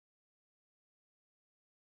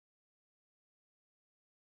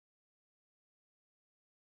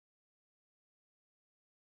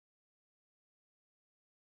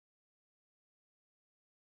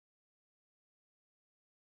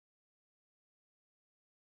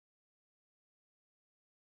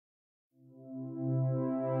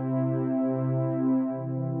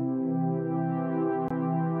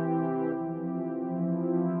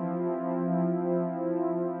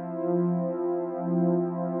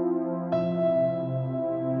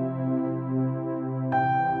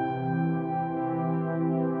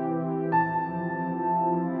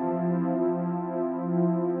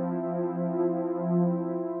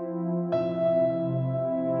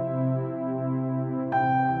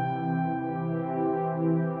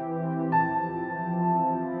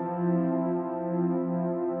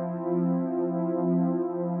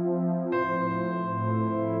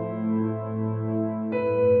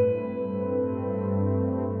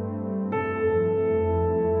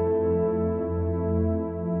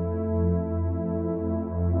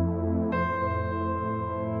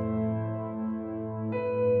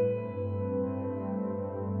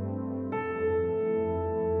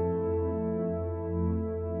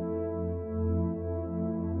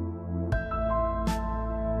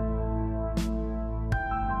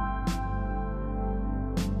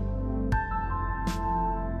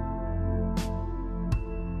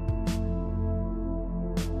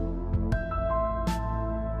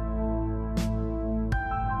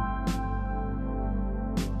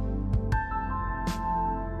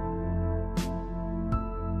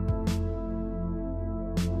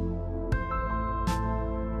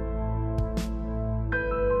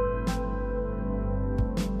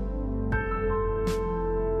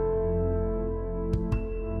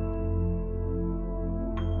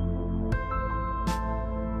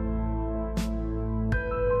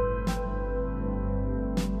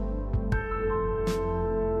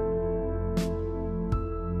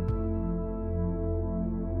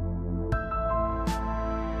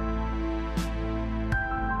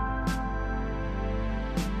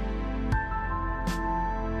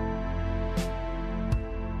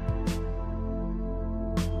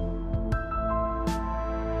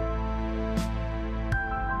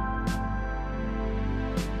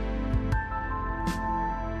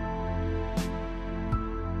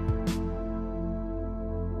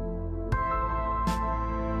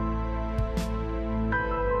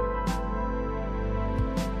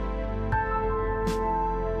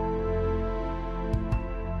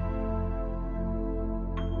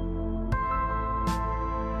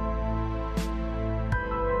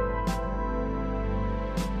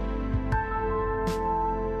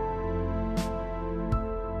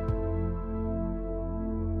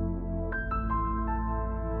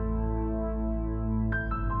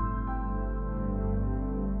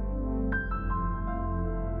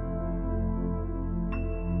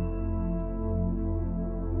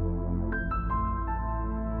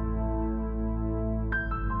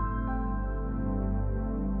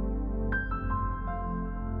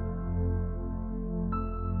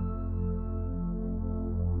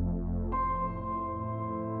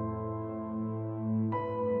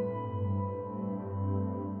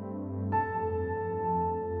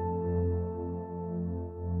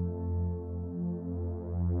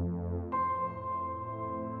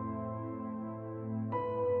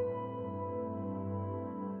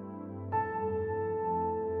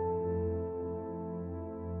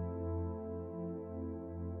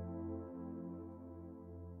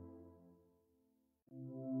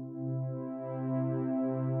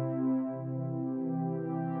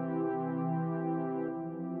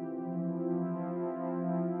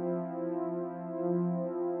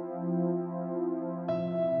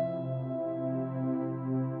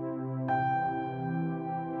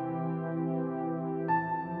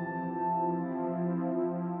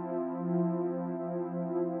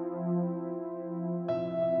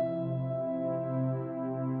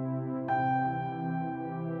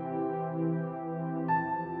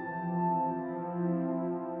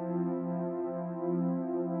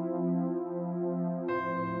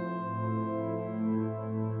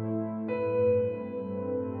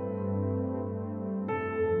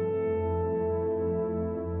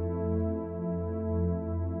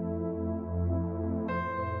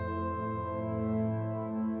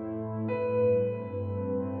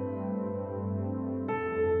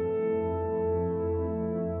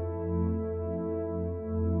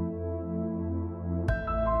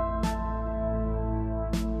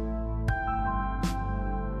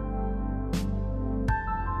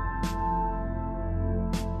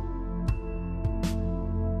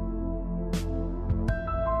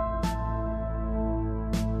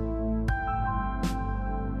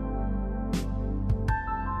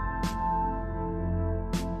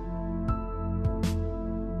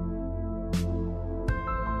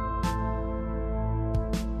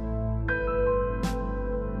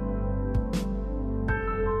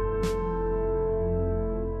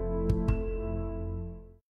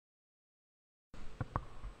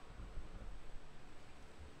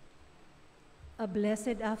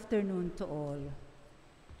blessed afternoon to all.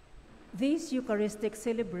 This Eucharistic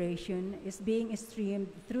celebration is being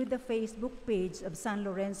streamed through the Facebook page of San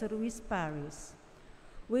Lorenzo Ruiz Parish.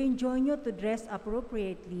 We enjoin you to dress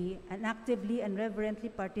appropriately and actively and reverently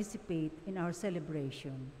participate in our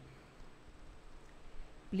celebration.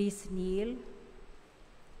 Please kneel.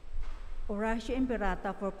 Oratio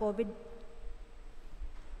Imperata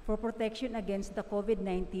for protection against the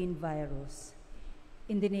COVID-19 virus.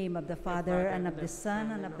 In the name of the Father, and of the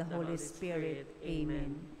Son, and of the Holy Spirit.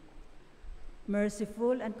 Amen.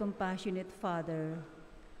 Merciful and compassionate Father,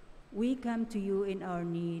 we come to you in our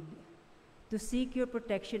need to seek your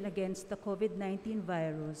protection against the COVID-19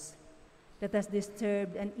 virus that has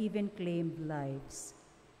disturbed and even claimed lives.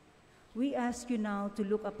 We ask you now to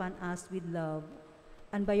look upon us with love,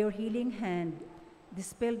 and by your healing hand,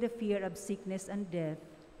 dispel the fear of sickness and death,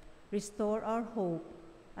 restore our hope,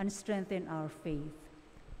 and strengthen our faith.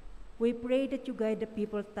 We pray that you guide the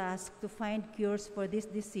people tasked to find cures for this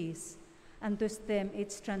disease and to stem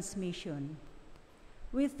its transmission.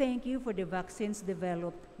 We thank you for the vaccines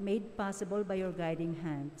developed, made possible by your guiding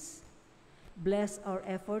hands. Bless our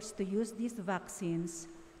efforts to use these vaccines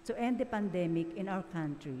to end the pandemic in our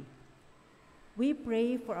country. We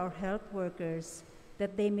pray for our health workers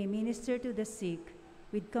that they may minister to the sick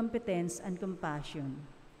with competence and compassion.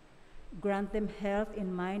 Grant them health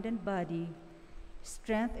in mind and body,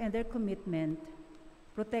 strength in their commitment,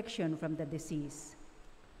 protection from the disease.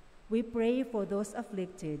 We pray for those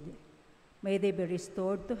afflicted. May they be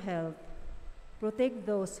restored to health. Protect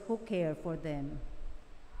those who care for them.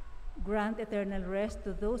 Grant eternal rest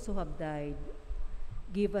to those who have died.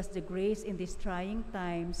 Give us the grace in these trying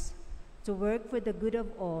times to work for the good of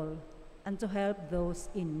all and to help those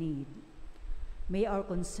in need. May our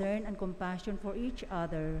concern and compassion for each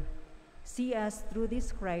other see us through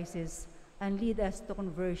this crisis and lead us to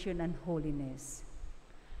conversion and holiness.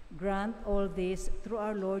 Grant all this through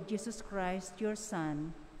our Lord Jesus Christ, your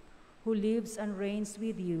Son, who lives and reigns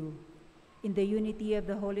with you in the unity of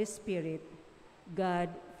the Holy Spirit, God,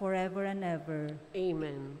 forever and ever.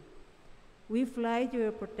 Amen. We fly to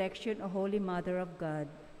your protection, O Holy Mother of God.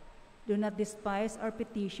 Do not despise our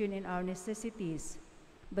petition in our necessities,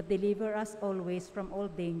 but deliver us always from all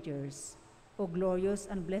dangers. O glorious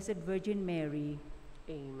and blessed Virgin Mary.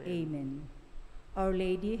 Amen. Amen. Our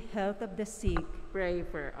Lady, health of the sick, Pray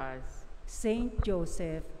for us. Saint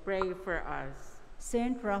Joseph, Pray for us.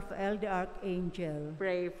 Saint Raphael the Archangel,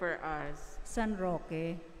 Pray for us. San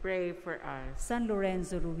Roque, Pray for us. San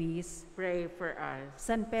Lorenzo Ruiz, Pray for us.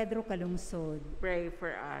 San Pedro Calungsod, Pray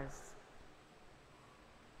for us.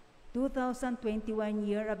 2021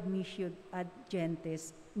 Year of Mission ad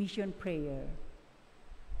Gentes Mission Prayer.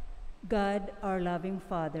 God, our loving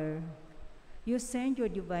Father, you send your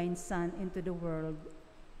divine Son into the world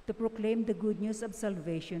to proclaim the good news of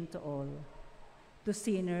salvation to all, to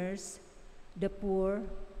sinners, the poor,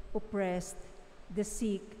 oppressed, the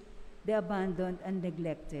sick, the abandoned and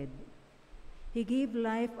neglected. He gave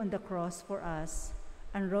life on the cross for us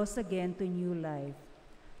and rose again to new life,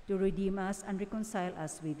 to redeem us and reconcile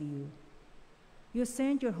us with you. You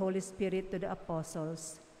sent your Holy Spirit to the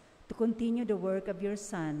apostles to continue the work of your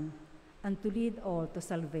Son and to lead all to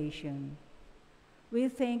salvation. We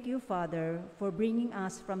thank you, Father, for bringing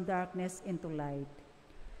us from darkness into light.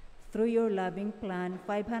 Through your loving plan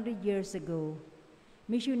 500 years ago,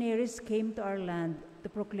 missionaries came to our land to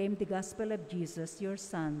proclaim the gospel of Jesus, your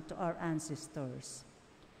Son, to our ancestors.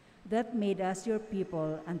 That made us your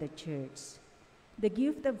people and the church. The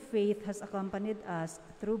gift of faith has accompanied us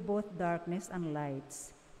through both darkness and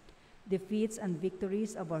lights. Defeats and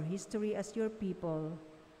victories of our history as your people,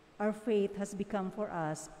 our faith has become for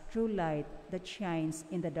us true light that shines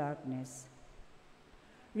in the darkness.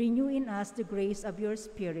 Renew in us the grace of your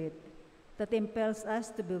Spirit that impels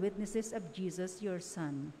us to be witnesses of Jesus, your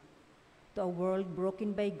Son, to a world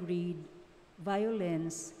broken by greed,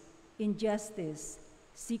 violence, injustice,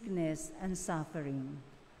 sickness, and suffering.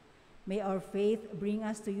 May our faith bring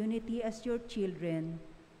us to unity as your children,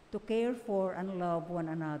 to care for and love one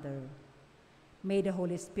another. May the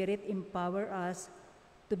Holy Spirit empower us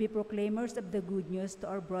to be proclaimers of the good news to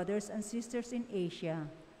our brothers and sisters in Asia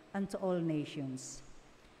and to all nations.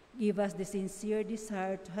 Give us the sincere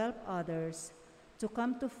desire to help others to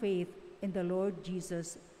come to faith in the Lord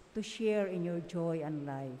Jesus, to share in your joy and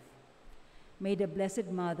life. May the Blessed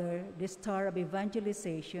Mother, the star of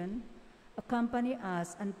evangelization, accompany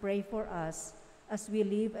us and pray for us as we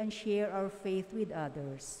live and share our faith with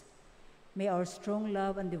others. May our strong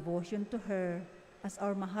love and devotion to her as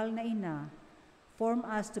our mahal na ina form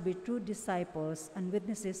us to be true disciples and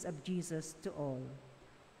witnesses of Jesus to all,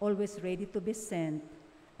 always ready to be sent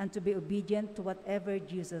and to be obedient to whatever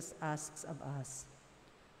Jesus asks of us.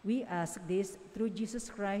 We ask this through Jesus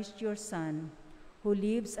Christ, your Son, who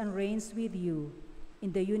lives and reigns with you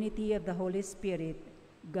in the unity of the Holy Spirit,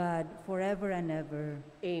 God, forever and ever.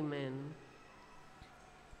 Amen.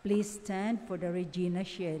 Please stand for the Regina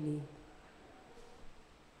Coeli.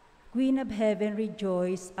 Queen of heaven,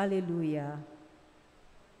 rejoice, Alleluia.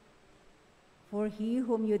 For he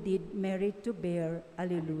whom you did merit to bear,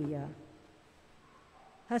 Alleluia,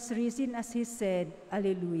 has risen as he said,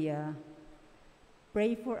 Alleluia.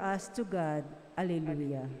 Pray for us to God,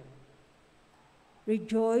 Alleluia.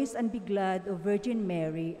 Rejoice and be glad, O Virgin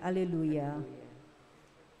Mary, Alleluia.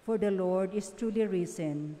 For the Lord is truly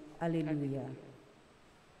risen, Alleluia.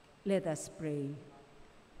 Let us pray.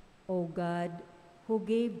 O God, who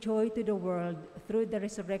gave joy to the world through the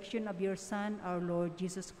resurrection of your Son, our Lord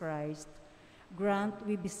Jesus Christ, grant,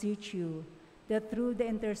 we beseech you, that through the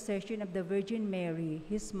intercession of the Virgin Mary,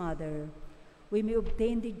 his mother, we may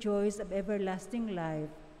obtain the joys of everlasting life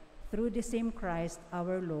through the same Christ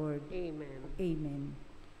our Lord. Amen. Amen.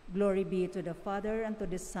 Glory be to the Father, and to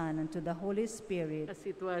the Son, and to the Holy Spirit. As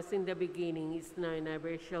it was in the beginning, is now, and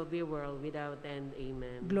ever shall be, world without end.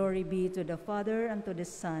 Amen. Glory be to the Father, and to the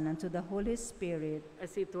Son, and to the Holy Spirit.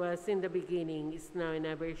 As it was in the beginning, is now, and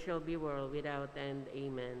ever shall be, world without end.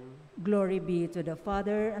 Amen. Glory be to the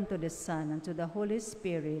Father, and to the Son, and to the Holy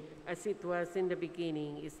Spirit. As it was in the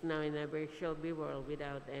beginning, is now, and ever shall be, world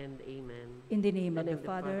without end. Amen. In the name of And the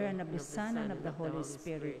Father, and of the Son, and of the Holy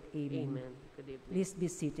Spirit. Amen. Good evening. Please be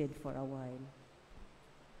seated for a while.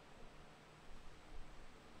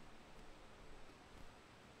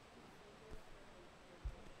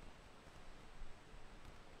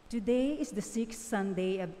 Today is the 6th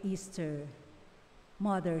Sunday of Easter,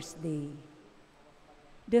 Mother's Day.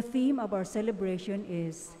 The theme of our celebration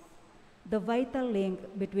is the vital link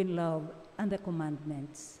between love and the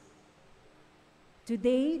commandments.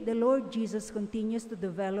 Today, the Lord Jesus continues to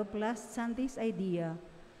develop last Sunday's idea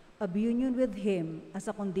of union with Him as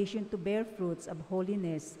a condition to bear fruits of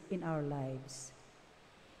holiness in our lives.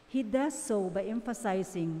 He does so by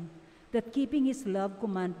emphasizing that keeping His love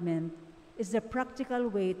commandment is the practical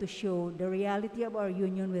way to show the reality of our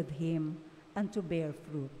union with Him and to bear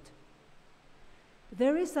fruit.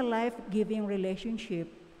 There is a life-giving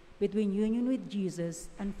relationship between union with Jesus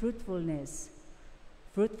and fruitfulness,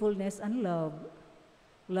 fruitfulness and love,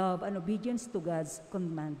 love and obedience to God's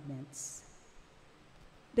commandments.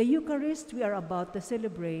 The Eucharist we are about to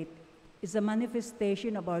celebrate is a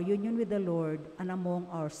manifestation of our union with the Lord and among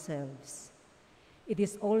ourselves. It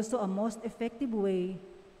is also a most effective way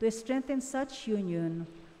to strengthen such union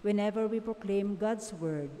whenever we proclaim God's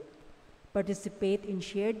word, participate in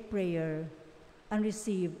shared prayer, and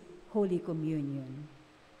receive Holy Communion.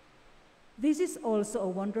 This is also a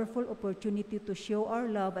wonderful opportunity to show our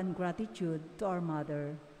love and gratitude to our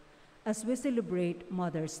Mother as we celebrate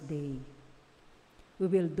Mother's Day. We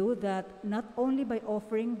will do that not only by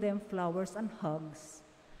offering them flowers and hugs,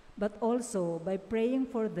 but also by praying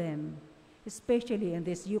for them, especially in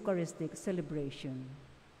this Eucharistic celebration.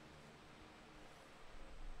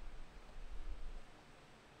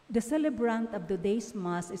 The celebrant of today's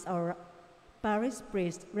Mass is our parish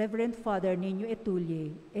priest, Reverend Father Nino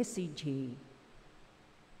Etulie, SCJ.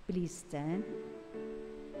 Please stand.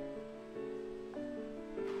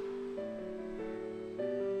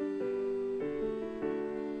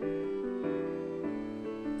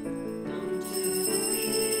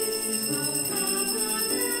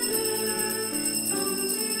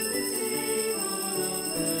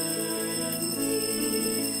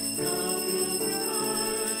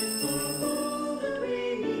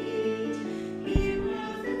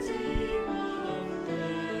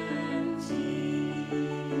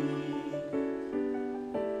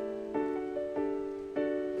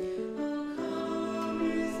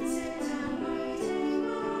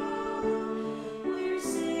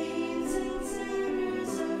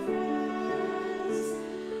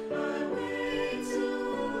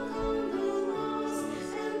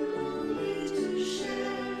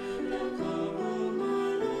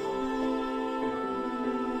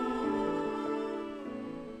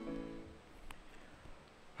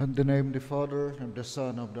 In the name of the Father, and the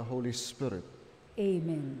Son, and of the Holy Spirit.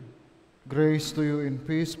 Amen. Grace to you in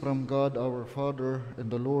peace from God our Father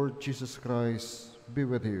and the Lord Jesus Christ be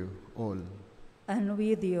with you all. And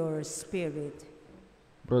with your spirit.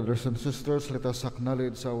 Brothers and sisters, let us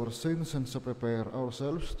acknowledge our sins and so prepare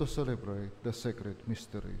ourselves to celebrate the sacred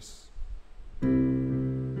mysteries.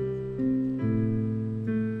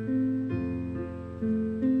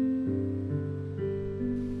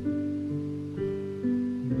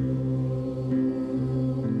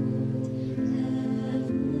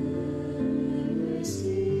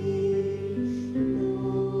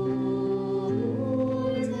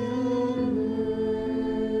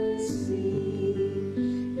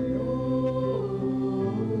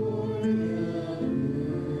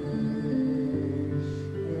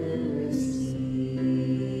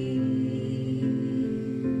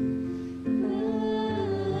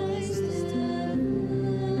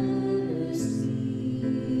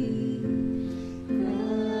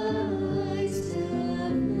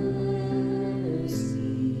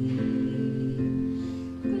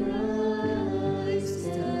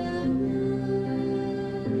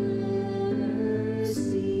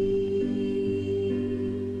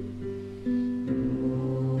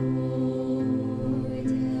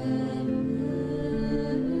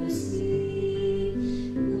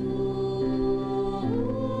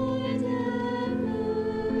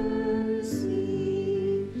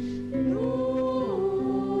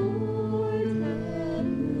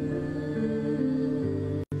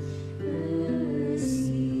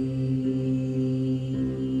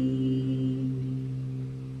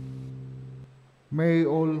 May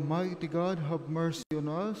Almighty God have mercy on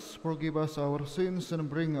us, forgive us our sins, and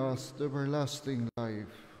bring us to everlasting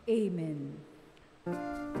life. Amen.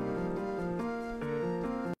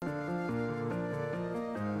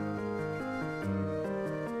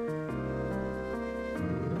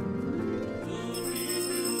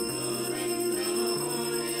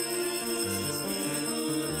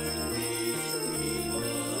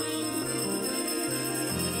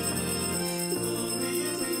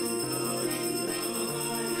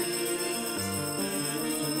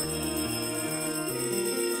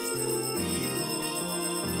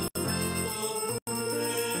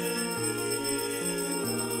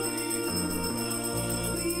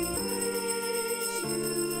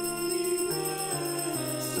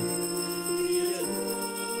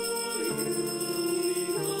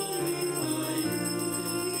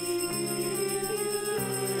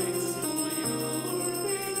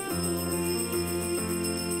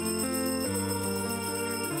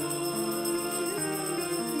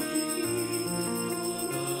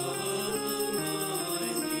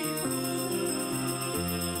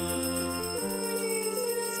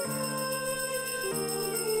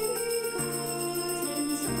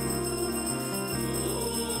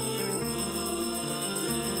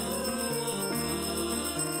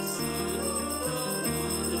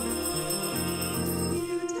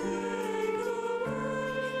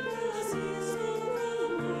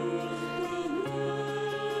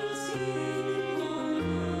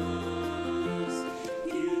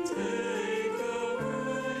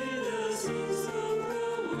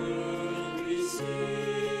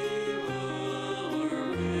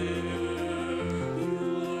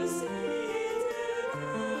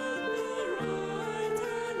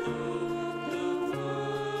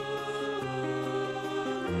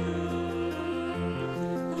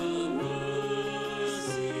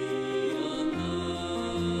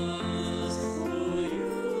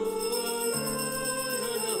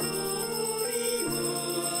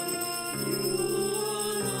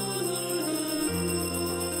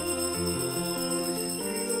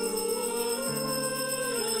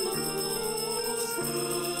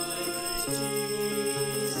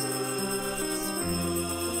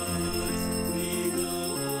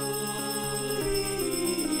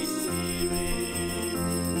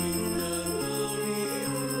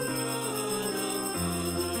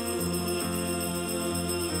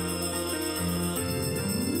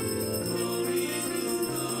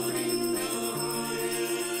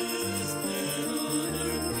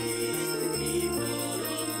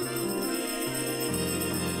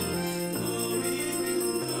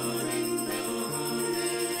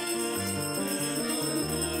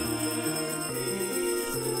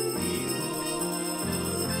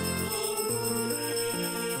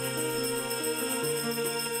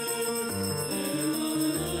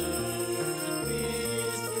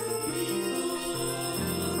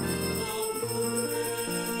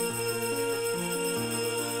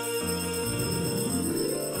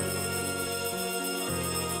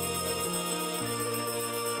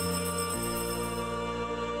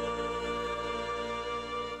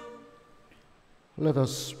 Let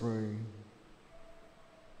us pray.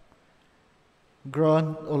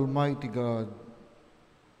 Grant, Almighty God,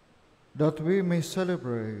 that we may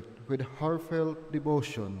celebrate with heartfelt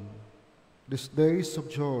devotion these days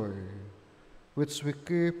of joy, which we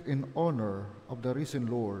keep in honor of the risen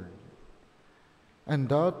Lord, and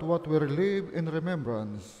that what we relive in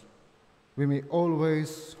remembrance, we may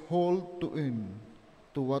always hold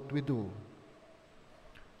to what we do.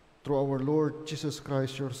 Through our Lord Jesus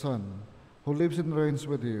Christ, your Son, who lives and reigns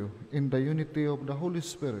with you in the unity of the Holy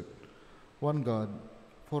Spirit, one God,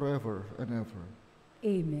 forever and ever.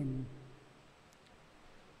 Amen.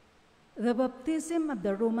 The baptism of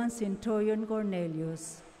the Roman centurion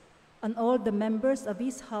Cornelius and all the members of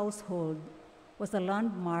his household was a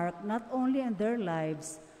landmark not only in their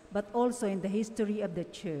lives, but also in the history of the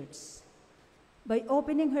Church. By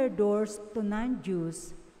opening her doors to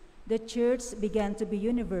non-Jews, the Church began to be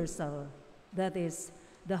universal, that is,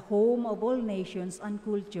 the home of all nations and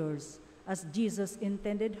cultures, as Jesus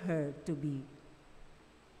intended her to be.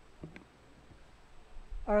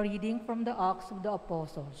 A reading from the Acts of the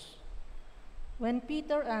Apostles. When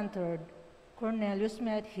Peter entered, Cornelius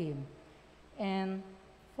met him, and,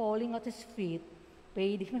 falling at his feet,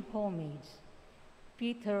 paid him homage.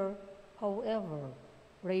 Peter, however,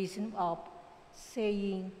 raised him up,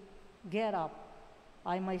 saying, "Get up,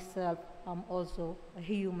 I myself am also a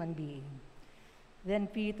human being." Then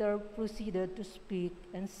Peter proceeded to speak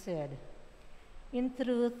and said, "In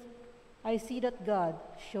truth, I see that God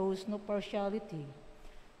shows no partiality.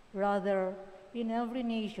 Rather, in every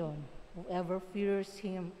nation, whoever fears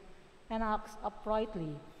him and acts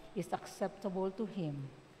uprightly is acceptable to him.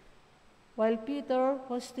 While Peter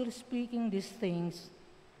was still speaking these things,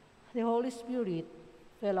 the Holy Spirit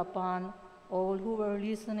fell upon all who were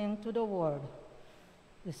listening to the word.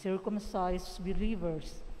 The circumcised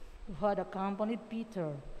believers who had accompanied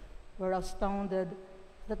Peter were astounded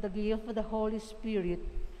that the gift of the Holy Spirit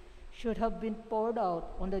should have been poured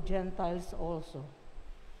out on the Gentiles also,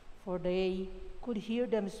 for they could hear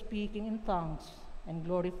them speaking in tongues and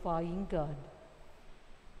glorifying God.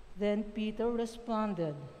 Then Peter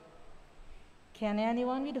responded, "Can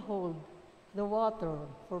anyone withhold the water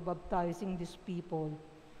for baptizing these people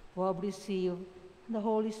who have received the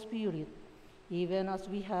Holy Spirit, even as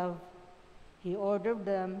we have?" He ordered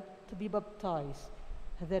them to be baptized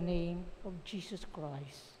in the name of Jesus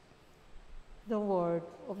Christ. The word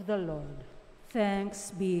of the Lord.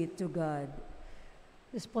 Thanks be to God.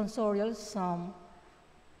 Responsorial Psalm.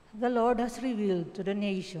 The Lord has revealed to the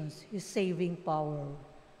nations his saving power.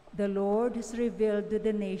 The Lord has revealed to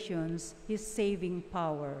the nations his saving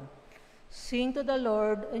power. Sing to the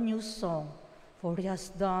Lord a new song, for he has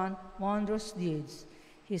done wondrous deeds.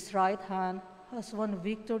 His right hand has won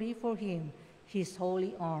victory for him, his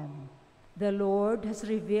holy arm. The Lord has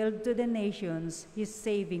revealed to the nations his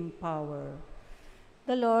saving power.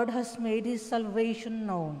 The Lord has made his salvation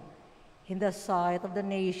known. In the sight of the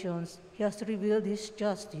nations, he has revealed his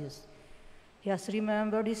justice. He has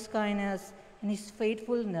remembered his kindness and his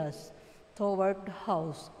faithfulness toward the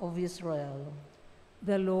house of Israel.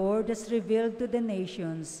 The Lord has revealed to the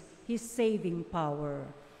nations his saving power.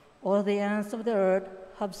 All the ends of the earth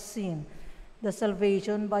have seen the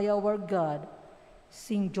salvation by our God.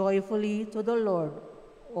 Sing joyfully to the Lord,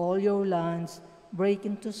 all your lands. Break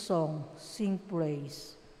into song, sing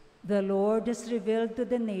praise. The Lord has revealed to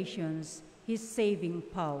the nations his saving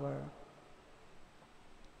power.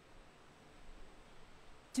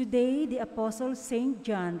 Today, the Apostle St.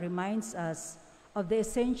 John reminds us of the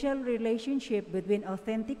essential relationship between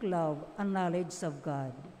authentic love and knowledge of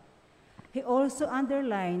God. He also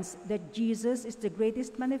underlines that Jesus is the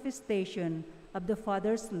greatest manifestation of the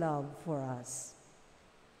Father's love for us.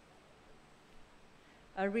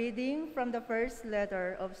 A reading from the first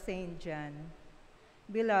letter of St. John.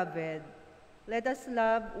 Beloved, let us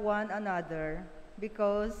love one another,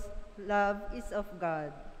 because love is of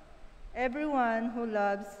God. Everyone who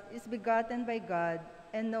loves is begotten by God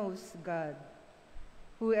and knows God.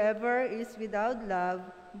 Whoever is without love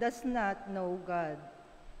does not know God,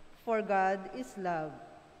 for God is love.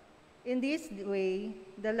 In this way,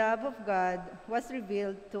 the love of God was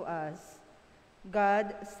revealed to us.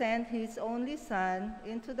 God sent his only Son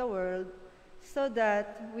into the world so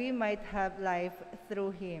that we might have life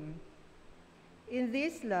through him. In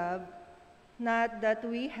this love, not that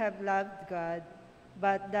we have loved God,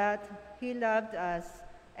 but that he loved us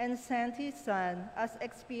and sent his Son as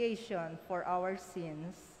expiation for our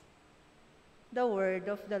sins. The word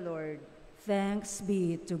of the Lord. Thanks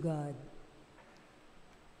be to God.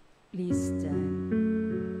 Please stand.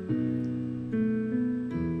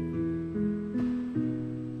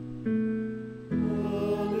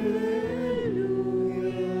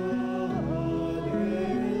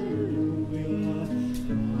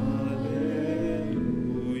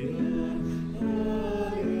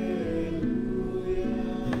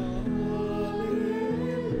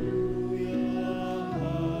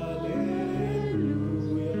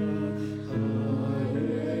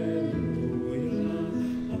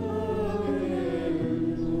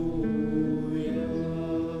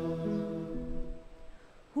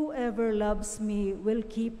 Whoever loves me will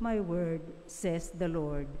keep my word, says the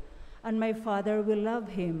Lord, and my Father will love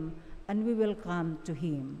him, and we will come to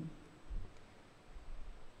him.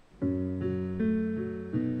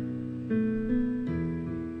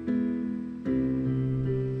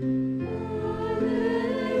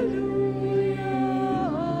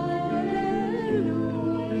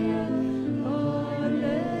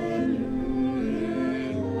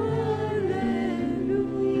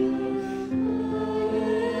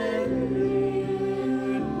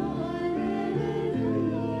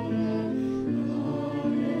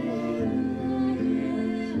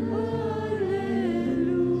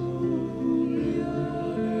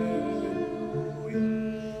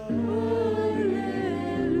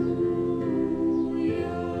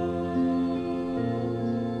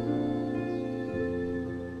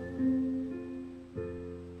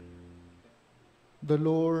 The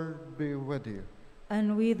Lord be with you.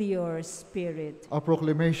 And with your spirit. A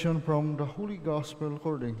proclamation from the Holy Gospel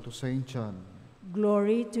according to St. John.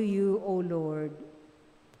 Glory to you, O Lord.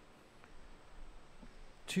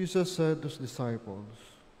 Jesus said to his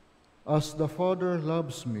disciples, "As the Father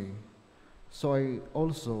loves me, so I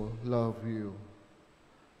also love you.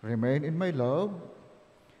 Remain in my love.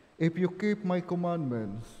 If you keep my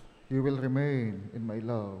commandments, you will remain in my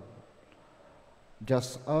love,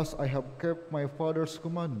 just as I have kept my Father's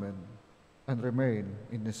commandment and remain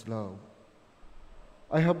in his love.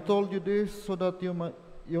 I have told you this so that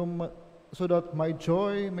so that my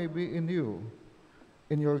joy may be in you,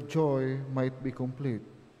 and your joy might be complete.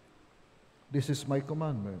 This is my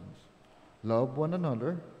commandment: love one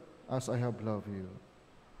another as I have loved you.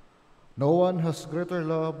 No one has greater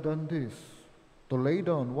love than this, to lay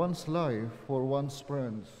down one's life for one's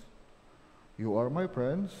friends. You are my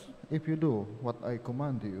friends if you do what I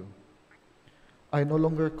command you. I no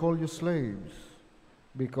longer call you slaves,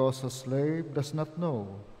 because a slave does not know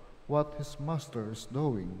what his master is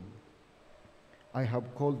doing. I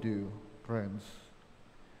have called you friends,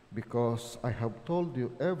 because I have told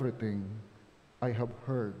you everything I have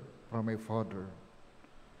heard from my Father.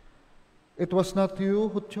 It was not you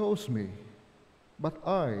who chose me, but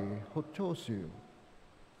I who chose you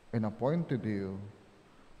and appointed you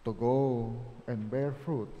to go and bear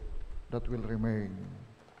fruit that will remain,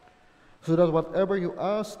 so that whatever you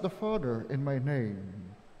ask the Father in my name,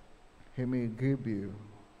 he may give you.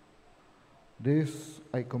 This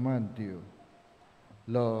I command you: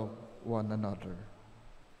 love one another.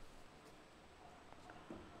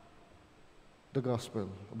 The Gospel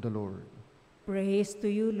of the Lord. Praise to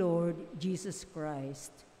you, Lord Jesus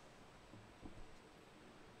Christ.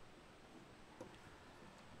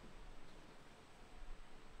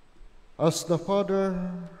 As the Father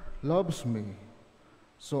loves me,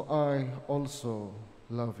 so I also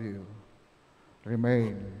love you.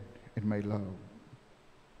 Remain in my love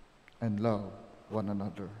and love one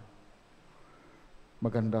another.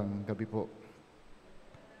 Magandang gabi po.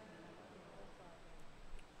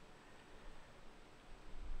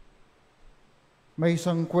 May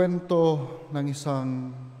isang kwento ng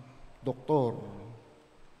isang doktor.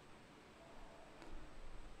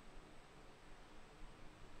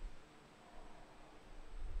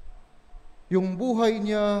 Yung buhay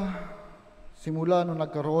niya, simula nung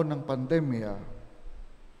nagkaroon ng pandemya,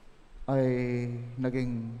 ay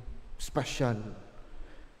naging special,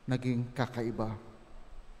 naging kakaiba.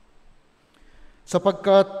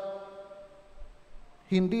 Sapagkat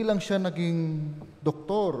hindi lang siya naging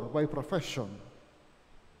doktor by profession,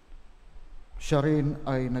 siya rin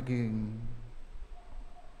ay naging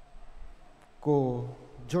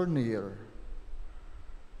co-journeyer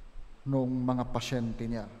nung mga pasyente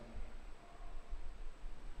niya.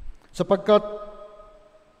 Sapagkat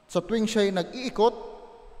sa tuwing siya ay nag-iikot,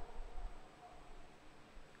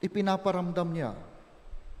 ipinaparamdam niya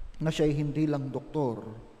na siya ay hindi lang doktor,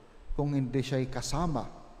 kung hindi siya ay kasama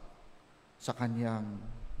sa kanyang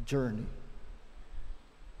journey.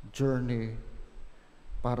 Journey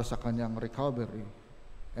para sa kanyang recovery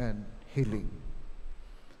and healing.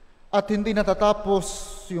 At hindi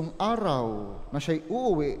natatapos yung araw na siya'y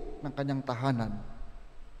uuwi ng kanyang tahanan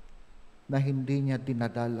na hindi niya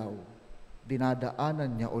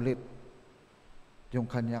dinadaanan niya ulit yung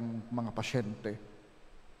kanyang mga pasyente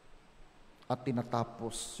at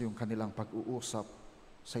tinatapos yung kanilang pag-uusap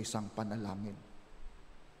sa isang panalangin.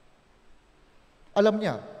 Alam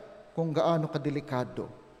niya kung gaano kadelikado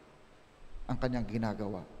ang kanyang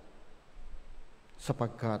ginagawa,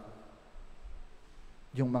 sapagkat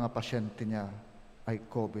yung mga pasyente niya ay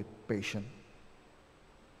COVID patient.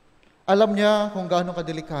 Alam niya kung gaano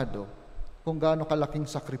kadelikado, kung gaano kalaking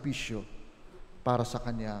sakripisyo para sa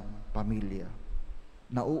kanyang pamilya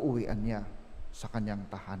na uuwian niya sa kanyang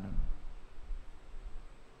tahanan.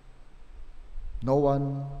 No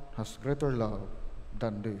one has greater love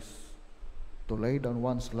than this, to lay down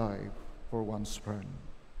one's life for one's friend.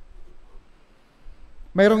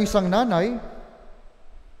 Mayroong isang nanay,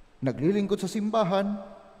 naglilingkod sa simbahan,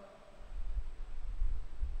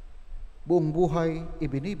 buong buhay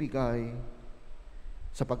ibinibigay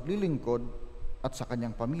sa paglilingkod at sa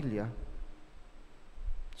kanyang pamilya,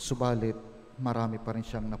 subalit marami pa rin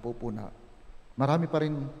siyang napupuna, marami pa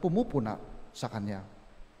rin pumupuna sa kanya,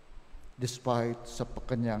 despite sa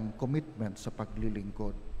kanyang commitment sa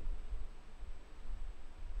paglilingkod.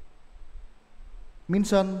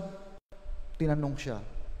 Minsan, tinanong siya,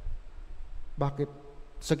 bakit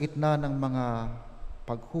sa gitna ng mga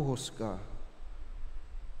paghuhusga,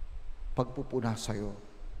 pagpupuna sa'yo,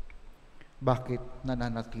 bakit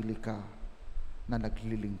nananatili ka na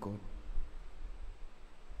naglilingkod?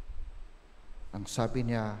 Ang sabi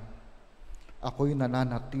niya, ako'y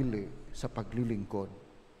nananatili sa paglilingkod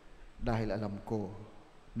dahil alam ko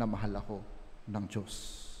na mahal ako ng Diyos.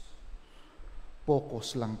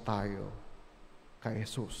 Focus lang tayo kay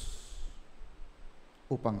Jesus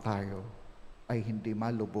upang tayo ay hindi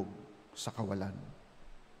malubog sa kawalan,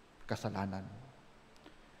 kasalanan.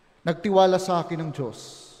 Nagtiwala sa akin ng Diyos,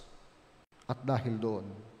 at dahil doon,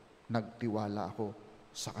 nagtiwala ako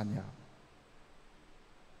sa Kanya.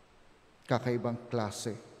 Kakaibang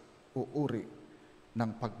klase o uri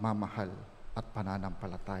ng pagmamahal at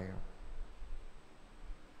pananampalataya.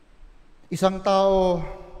 Isang tao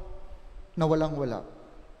na walang-wala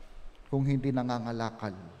kung hindi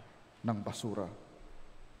nangangalakal ng basura.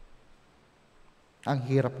 Ang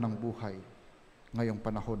hirap ng buhay ngayong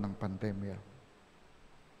panahon ng pandemya.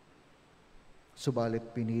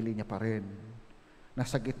 Subalit pinili niya pa rin na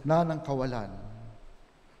sa gitna ng kawalan,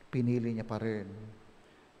 pinili niya pa rin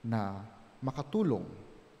na makatulong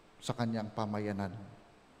sa kanyang pamayanan,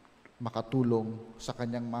 makatulong sa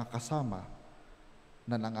kanyang mga kasama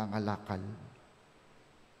na nangangalakal.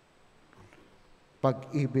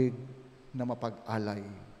 Pag-ibig na mapag-alay.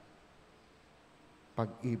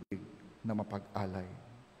 Pag-ibig na mapag-alay.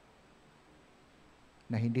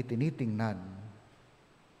 Na hindi tinitingnan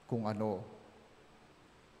kung ano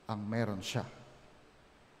ang meron siya.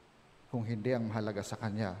 Kung hindi ang mahalaga sa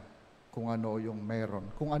kanya, kung ano yung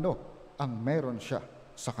meron, kung ano ang meron siya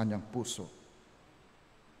sa kanyang puso.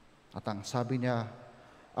 At ang sabi niya,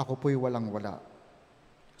 ako po'y walang-wala,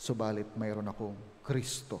 subalit mayroon akong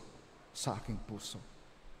Kristo sa aking puso.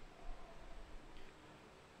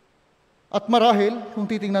 At marahil, kung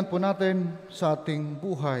titingnan po natin sa ating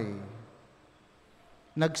buhay,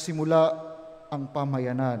 nagsimula ang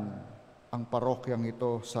pamayanan, ang parokyang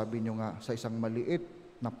ito, sabi nyo nga, sa isang maliit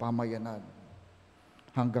na pamayanan,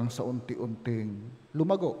 hanggang sa unti-unting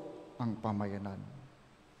lumago ang pamayanan.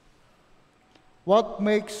 What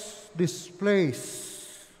makes this place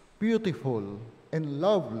beautiful and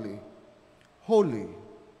lovely, holy,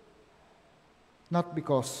 not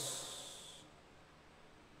because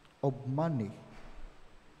of money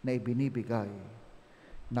na ibinibigay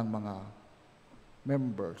ng mga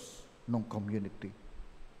members ng community,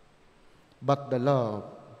 but the love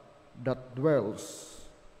that dwells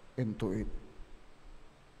into it.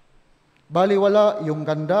 Baliwala yung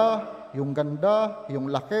ganda, yung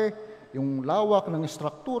laki, yung lawak ng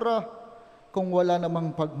struktura, kung wala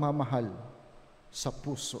namang pagmamahal sa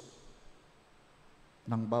puso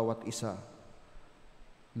ng bawat isa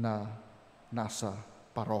na nasa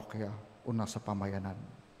parokya o nasa pamayanan.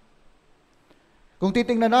 Kung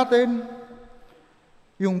titingnan natin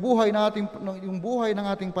yung buhay ng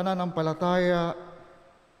ating pananampalataya,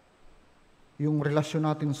 yung relasyon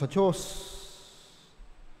natin sa Diyos,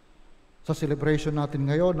 sa celebration natin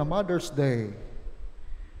ngayon na Mother's Day.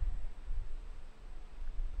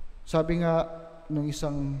 Sabi nga ng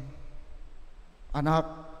isang anak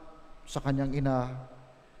sa kanyang ina,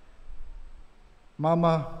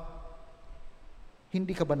 Mama,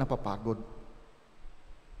 hindi ka ba napapagod?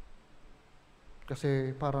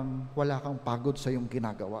 Kasi parang wala kang pagod sa iyong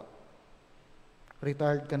ginagawa.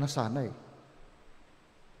 Retired ka na sana eh.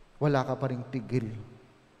 Wala ka pa ring tigil.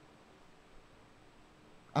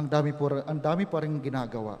 Ang dami pa ring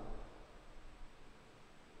ginagawa.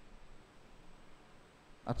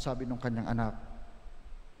 At sabi ng kanyang anak,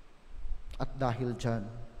 at dahil dyan,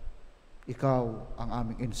 ikaw ang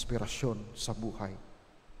aming inspirasyon sa buhay.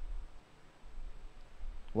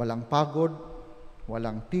 Walang pagod,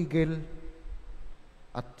 walang tigil,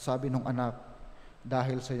 at sabi ng anak,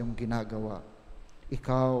 dahil sa iyong ginagawa,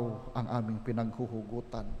 ikaw ang aming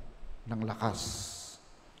pinaghuhugutan ng lakas,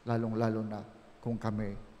 lalong-lalo na kung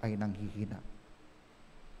kami ay nanghihina.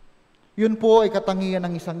 Yun po ay katangian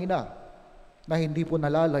ng isang ina na hindi po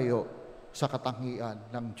nalalayo sa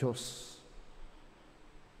katangian ng Diyos.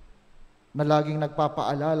 Na laging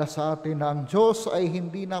nagpapaalala sa atin na ang Diyos ay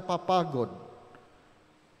hindi napapagod.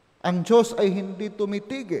 Ang Diyos ay hindi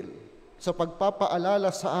tumitigil sa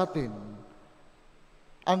pagpapaalala sa atin.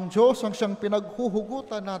 Ang Diyos ang siyang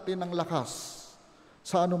pinaghuhugutan natin ng lakas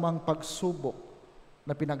sa anumang pagsubok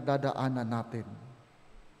na pinagdadaanan natin.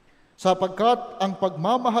 Sapagkat ang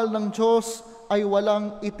pagmamahal ng Diyos ay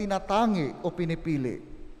walang itinatangi o pinipili.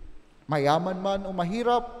 Mayaman man o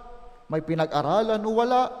mahirap, may pinag-aralan o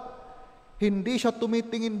wala, hindi siya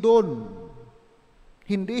tumitingin doon.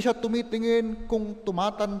 Hindi siya tumitingin kung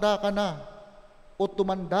tumatanda ka na o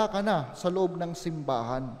tumanda ka na sa loob ng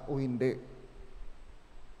simbahan o hindi.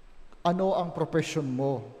 Ano ang profession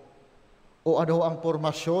mo? O ano ang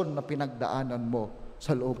formasyon na pinagdaanan mo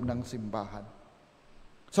sa loob ng simbahan?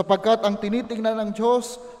 Sapagkat ang tinitingnan ng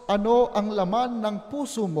Diyos, ano ang laman ng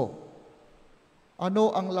puso mo? Ano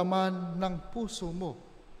ang laman ng puso mo?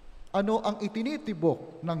 Ano ang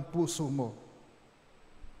itinitibok ng puso mo?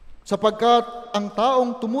 Sapagkat ang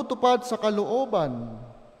taong tumutupad sa kalooban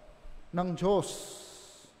ng Diyos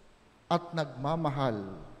at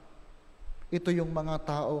nagmamahal. Ito yung mga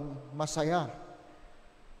taong masaya,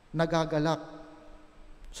 nagagalak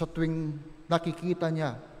sa tuwing nakikita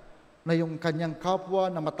niya na yung kanyang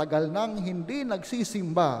kapwa na matagal nang hindi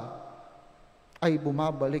nagsisimba ay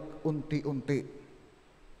bumabalik unti-unti.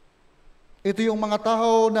 Ito yung mga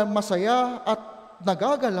tao na masaya at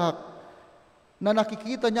nagagalak na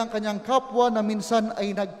nakikita niya ang kanyang kapwa na minsan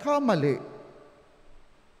ay nagkamali,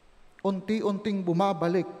 unti-unting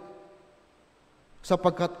bumabalik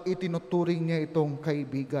sapagkat itinuturing niya itong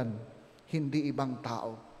kaibigan, hindi ibang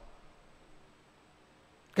tao.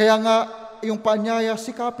 Kaya nga, yung paanyaya,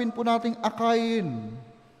 sikapin po nating akayin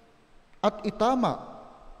at itama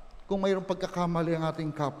kung mayroong pagkakamali ang ating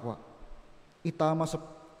kapwa. Itama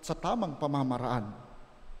sa tamang pamamaraan.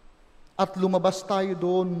 At lumabas tayo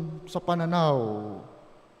doon sa pananaw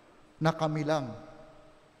na kami lang.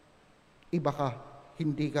 Iba ka,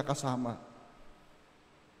 hindi ka kasama.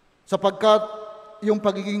 Sapagkat yung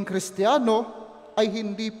pagiging Kristiyano ay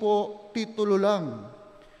hindi po titulo lang,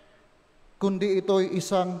 kundi ito'y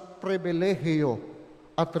isang pribilehiyo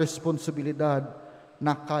at responsibilidad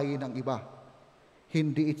na kaya ng iba.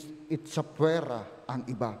 Hindi itsapwera ang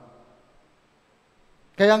iba.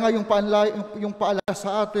 Kaya nga yung paalala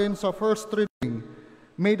sa atin sa first reading,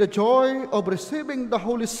 may the joy of receiving the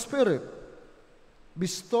Holy Spirit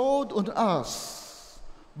bestowed on us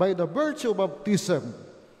by the virtue of baptism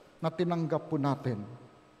na tinanggap po natin,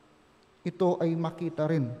 ito ay makita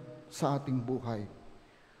rin sa ating buhay.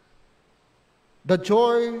 The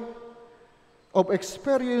joy of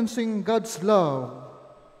experiencing God's love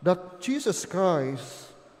that Jesus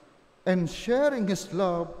Christ and sharing His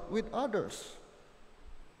love with others.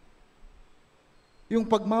 Yung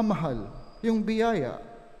pagmamahal, yung biyaya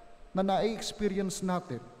na na-experience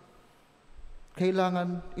natin,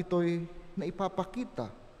 kailangan ito'y naipapakita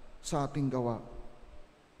sa ating gawa.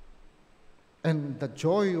 And the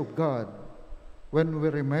joy of God when we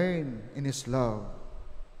remain in His love,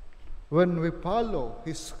 when we follow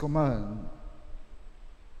His command.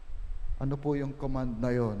 Ano po yung command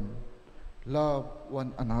na yon? Love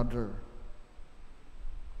one another.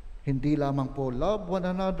 Hindi lamang po love one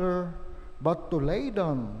another, but to lay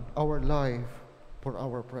down our life for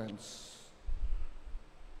our friends.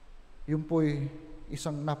 Yun po'y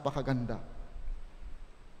isang napakaganda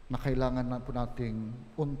na kailangan na po nating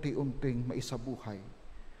unti-unting maisabuhay,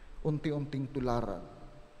 unti-unting tularan.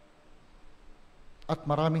 At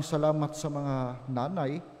maraming salamat sa mga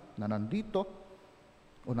nanay na nandito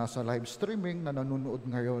o nasa live streaming na nanonood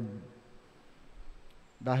ngayon.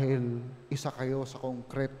 Dahil isa kayo sa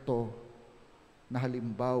konkreto na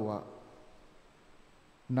halimbawa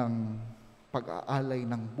ng pag-aalay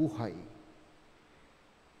ng buhay.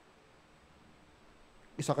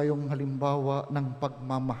 Isa kayong halimbawa ng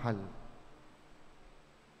pagmamahal.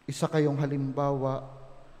 Isa kayong halimbawa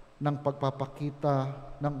ng pagpapakita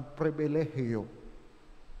ng pribilehiyo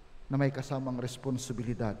na may kasamang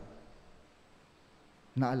responsibilidad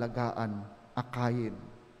na alagaan, akayin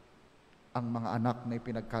ang mga anak na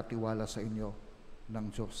ipinagkatiwala sa inyo ng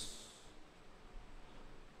Diyos.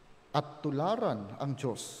 At tularan ang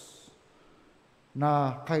Diyos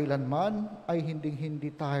na kailanman ay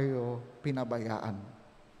hindi tayo pinabayaan.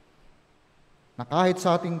 Na kahit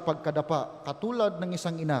sa ating pagkadapa, katulad ng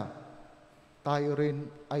isang ina, tayo rin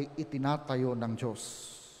ay itinatayo ng Diyos.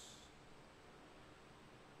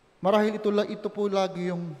 Marahil ito po lagi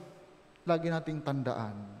nating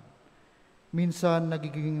tandaan. Minsan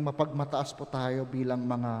nagiging mapagmataas po tayo bilang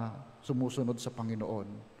mga sumusunod sa Panginoon,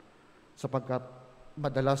 sapagkat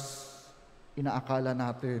madalas inaakala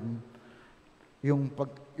natin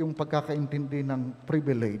yung pagkakaintindi ng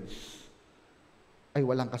privilege ay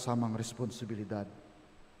walang kasamang responsibilidad.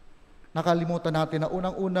 Nakalimutan natin na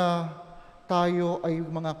unang-una tayo ay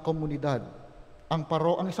mga komunidad. Ang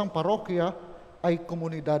isang parokya ay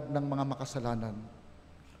komunidad ng mga makasalanan.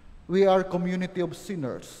 We are community of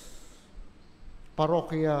sinners.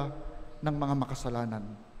 Parokya ng mga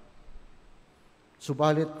makasalanan.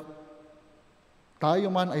 Subalit, tayo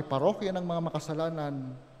man ay parokya ng mga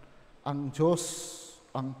makasalanan, ang Diyos,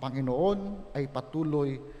 ang Panginoon ay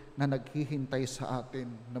patuloy na naghihintay sa atin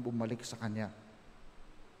na bumalik sa Kanya.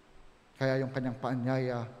 Kaya yung Kanyang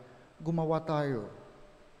paanyaya, gumawa tayo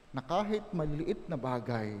na kahit maliit na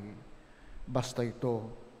bagay, basta ito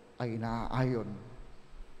ay naaayon,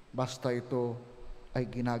 basta ito ay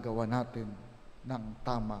ginagawa natin ng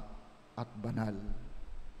tama at banal.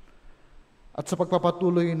 At sa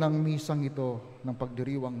pagpapatuloy ng misang ito, ng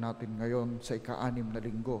pagdiriwang natin ngayon sa ika-6 na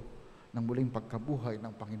linggo ng muling pagkabuhay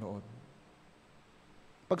ng Panginoon,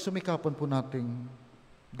 pagsumikapan po nating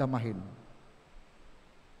damahin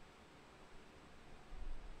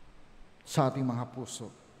sa ating mga puso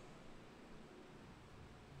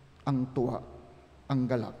ang tuwa, ang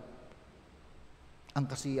galak, ang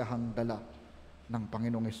kasiyahang dala ng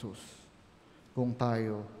Panginoong Hesus kung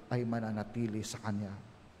tayo ay mananatili sa Kanya.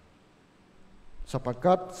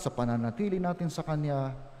 Sapagkat sa pananatili natin sa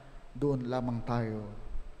Kanya, doon lamang tayo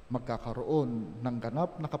magkakaroon ng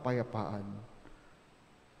ganap na kapayapaan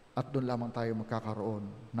at doon lamang tayo magkakaroon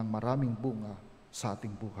ng maraming bunga sa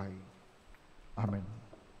ating buhay. Amen.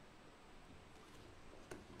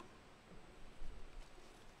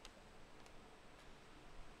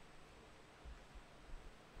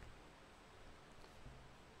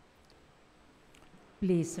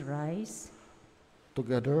 Please rise.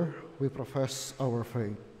 Together, we profess our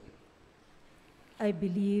faith. I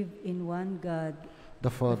believe in one God, The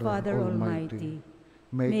Father Almighty,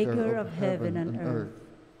 maker of heaven and earth,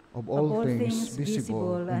 of all things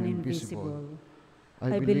visible and invisible.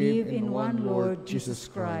 I believe in one Lord Jesus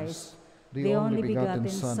Christ, the only begotten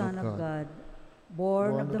Son of God,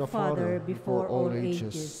 born of the Father before all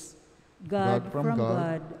ages, God from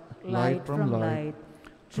God, light from light,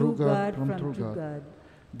 true God from true God,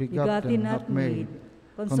 begotten not made,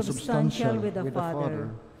 consubstantial with the Father.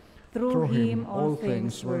 Through him all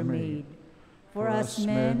things were made. For us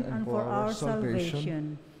men and for our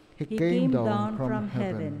salvation, he came down from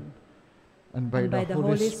heaven, and by the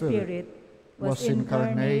Holy Spirit was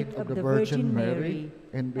incarnate of the Virgin Mary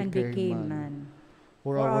and became man.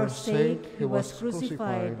 For our sake he was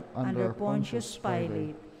crucified under Pontius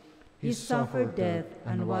Pilate. He suffered death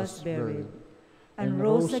and was buried, and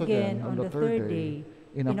rose again on the third day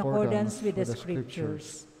in accordance with the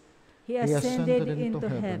Scriptures. He ascended into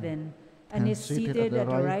heaven and is seated at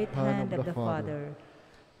the right hand of the Father.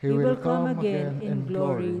 He will come again in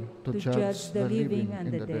glory to judge the living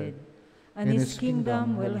and the dead, and his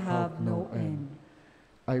kingdom will have no end.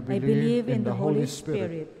 I believe in the Holy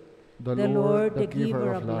Spirit, the Lord, the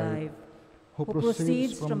giver of life, who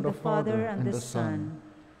proceeds from the Father and the Son,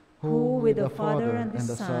 who with the Father and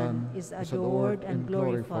the Son is adored and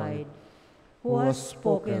glorified, who has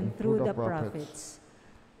spoken through the prophets.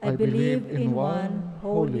 I believe in one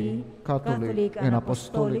holy, Catholic, and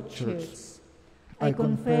Apostolic Church. I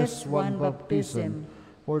confess one baptism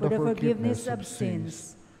for the forgiveness of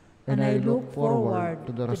sins, and I look forward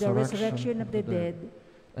to the resurrection of the dead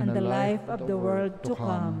and the life of the world to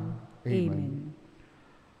come. Amen.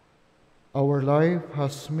 Our life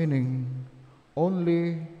has meaning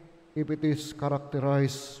only if it is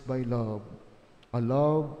characterized by love, a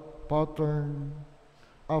love patterned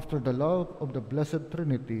after the love of the Blessed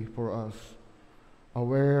Trinity for us.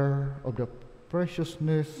 Aware of the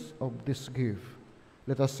preciousness of this gift,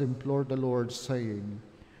 let us implore the Lord, saying,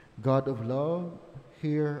 God of love,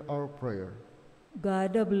 hear our prayer.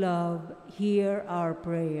 God of love, hear our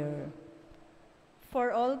prayer.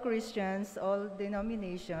 For all Christians, all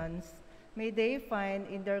denominations, may they find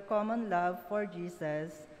in their common love for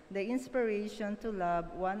Jesus the inspiration to love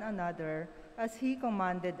one another as he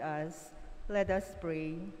commanded us. Let us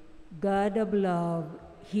pray. God of love,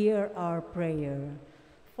 hear our prayer.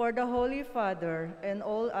 For the Holy Father and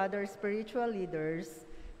all other spiritual leaders,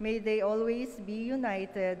 may they always be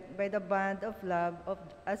united by the bond of love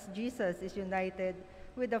as Jesus is united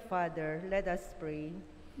with the Father. Let us pray.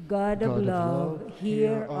 God of love,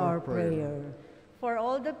 hear our prayer. For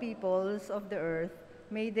all the peoples of the earth,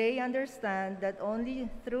 may they understand that only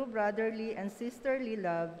through brotherly and sisterly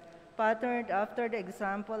love, patterned after the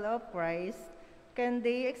example of Christ, can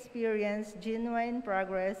they experience genuine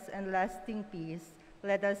progress and lasting peace.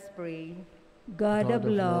 Let us pray. God of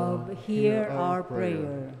love, hear our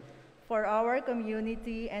prayer. For our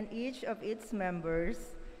community and each of its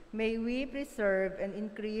members, may we preserve and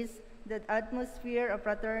increase that atmosphere of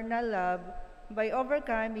fraternal love by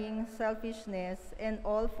overcoming selfishness and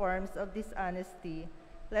all forms of dishonesty.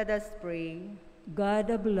 Let us pray. God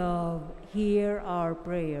of love, hear our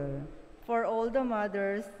prayer. For all the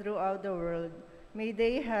mothers throughout the world, may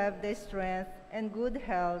they have the strength and good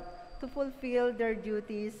health to fulfill their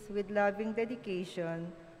duties with loving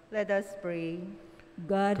dedication. Let us pray.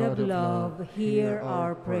 God of love, hear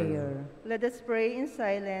our prayer. Let us pray in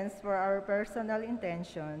silence for our personal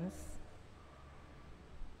intentions.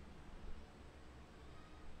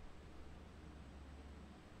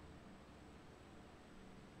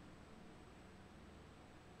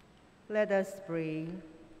 Let us pray.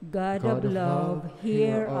 God of love,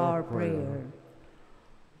 hear our prayer.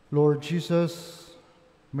 Lord Jesus,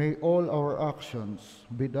 may all our actions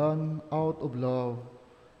be done out of love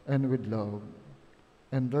and with love,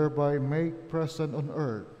 and thereby make present on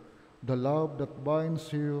earth the love that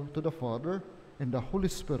binds you to the Father and the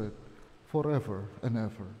Holy Spirit forever and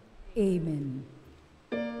ever. Amen.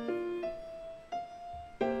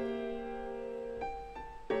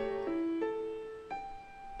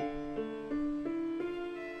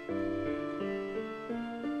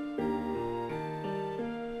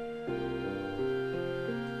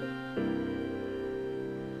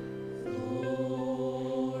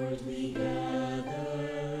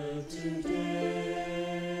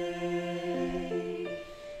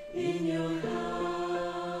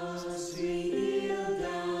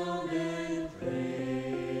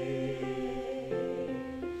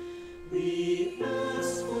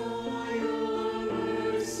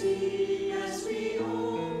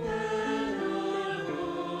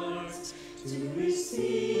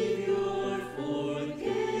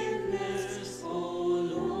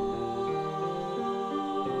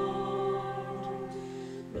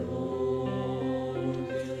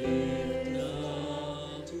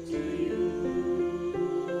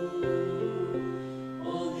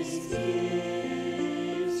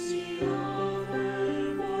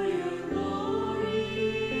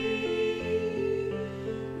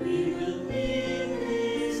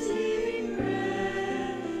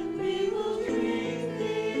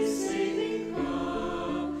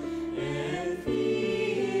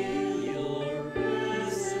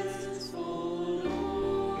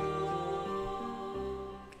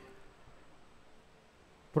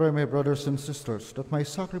 pray, my brothers and sisters, that my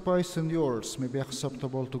sacrifice and yours may be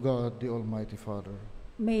acceptable to God, the Almighty Father.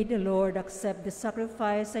 May the Lord accept the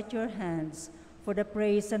sacrifice at your hands for the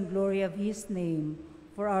praise and glory of his name,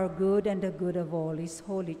 for our good and the good of all his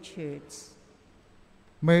holy church.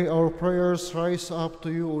 May our prayers rise up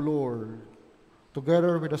to you, O Lord,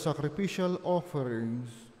 together with the sacrificial offerings,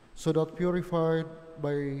 so that purified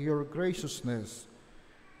by your graciousness,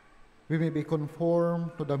 we may be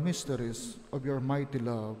conformed to the mysteries of your mighty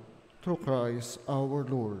love, through Christ our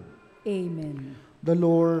Lord. Amen. The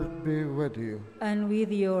Lord be with you. And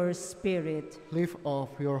with your spirit, Lift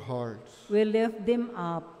up your hearts. we lift them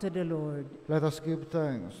up to the Lord. Let us give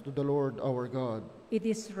thanks to the Lord our God. It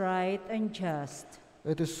is right and just.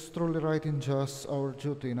 It is truly right and just, our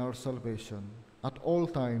duty and our salvation, at all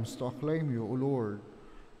times to acclaim you, O Lord,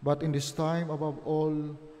 but in this time above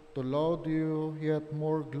all, to laud you yet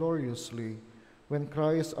more gloriously, when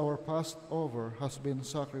Christ our Passover has been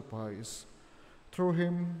sacrificed. Through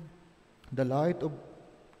him,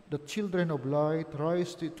 the children of light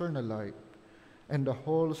rise to eternal light, and the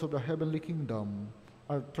halls of the heavenly kingdom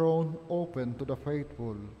are thrown open to the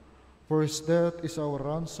faithful. For his death is our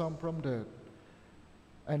ransom from death,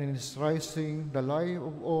 and in his rising the life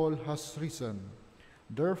of all has risen.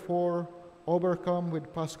 Therefore, overcome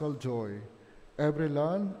with paschal joy, every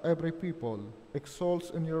land, every people exalts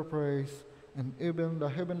in your praise, and even the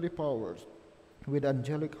heavenly powers with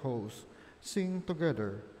angelic hosts sing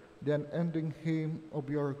together the unending hymn of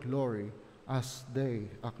your glory as they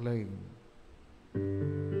acclaim.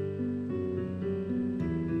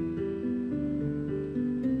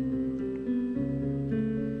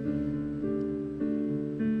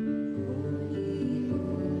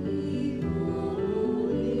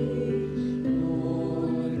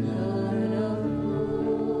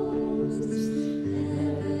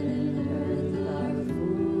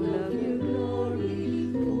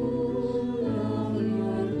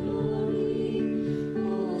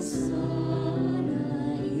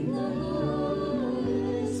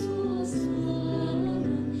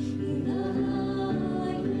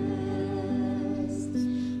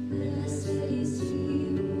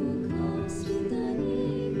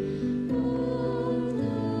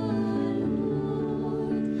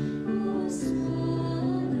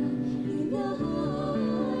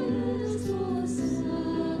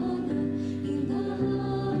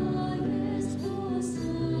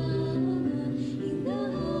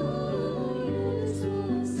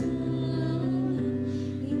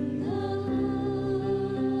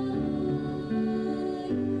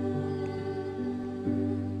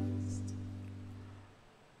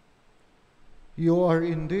 You are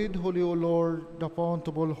indeed holy, O Lord, the fount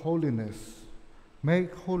of all holiness.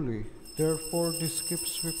 Make holy, therefore, these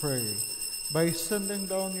gifts, we pray, by sending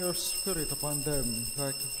down your Spirit upon them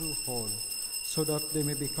like dewfall, so that they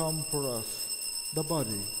may become for us the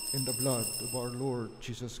body and the blood of our Lord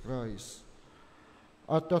Jesus Christ.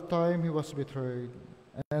 At that time he was betrayed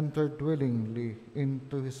and entered willingly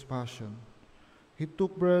into his passion. He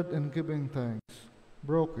took bread and giving thanks,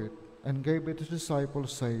 broke it, and gave it to his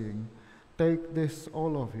disciples, saying, "Take this,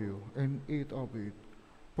 all of you, and eat of it,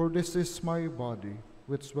 for this is my body,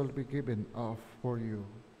 which will be given up for you."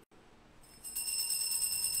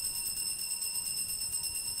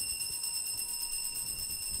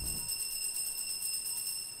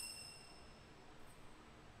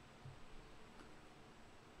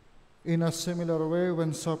 In a similar way,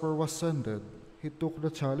 when supper was ended, he took the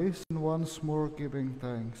chalice, and once more giving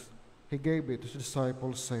thanks, he gave it to his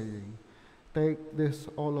disciples, saying, "Take this,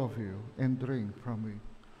 all of you, and drink from it.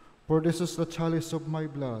 For this is the chalice of my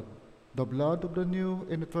blood, the blood of the new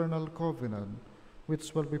and eternal covenant,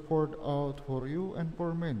 which will be poured out for you and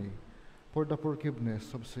for many, for the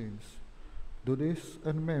forgiveness of sins. Do this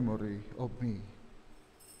in memory of me."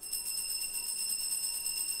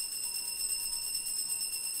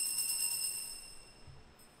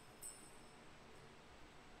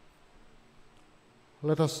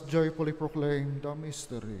 Let us joyfully proclaim the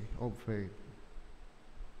mystery of faith.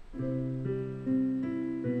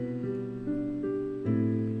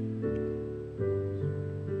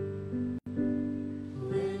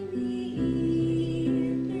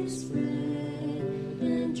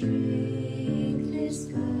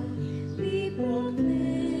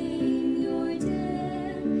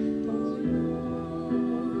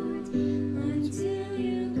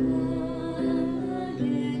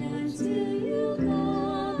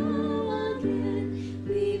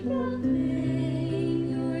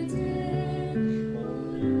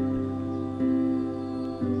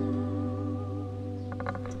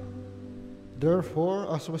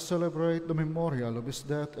 Therefore, as we celebrate the memorial of his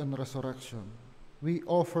death and resurrection, We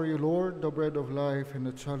offer you, Lord, the bread of life and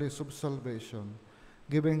the chalice of salvation,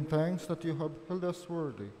 giving thanks that you have held us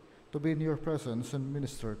worthy to be in your presence and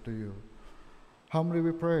minister to you. Humbly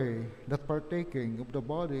we pray that partaking of the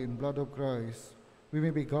body and blood of Christ, we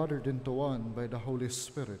may be gathered into one by the Holy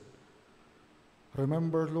Spirit.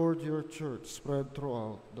 Remember, Lord, your church spread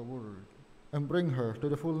throughout the world, and bring her to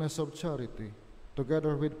the fullness of charity,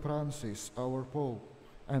 together with Francis, our Pope,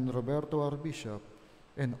 and Roberto, our Bishop,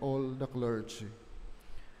 and all the clergy.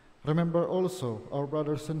 Remember also our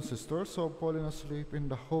brothers and sisters who have fallen asleep in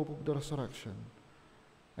the hope of the resurrection,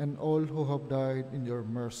 and all who have died in your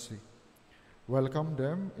mercy. Welcome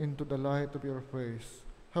them into the light of your face.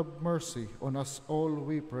 Have mercy on us all,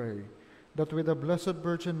 we pray, that with the Blessed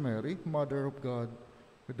Virgin Mary, Mother of God,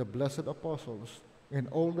 with the blessed apostles, and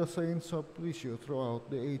all the saints who have pleased you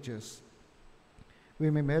throughout the ages,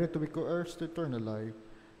 we may merit to be co-heirs to eternal life,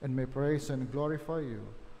 and may praise and glorify you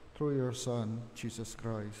through your Son, Jesus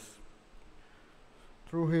Christ.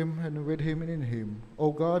 Through him, and with him, and in him,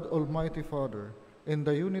 O God, Almighty Father, in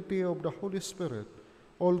the unity of the Holy Spirit,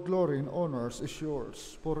 all glory and honors is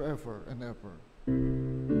yours forever and ever.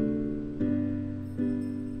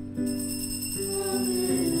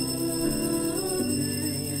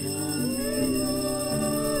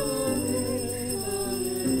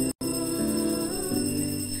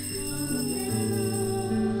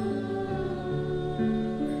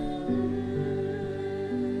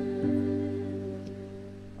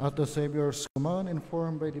 At the Savior's command,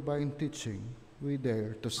 informed by divine teaching, we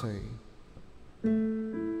dare to say,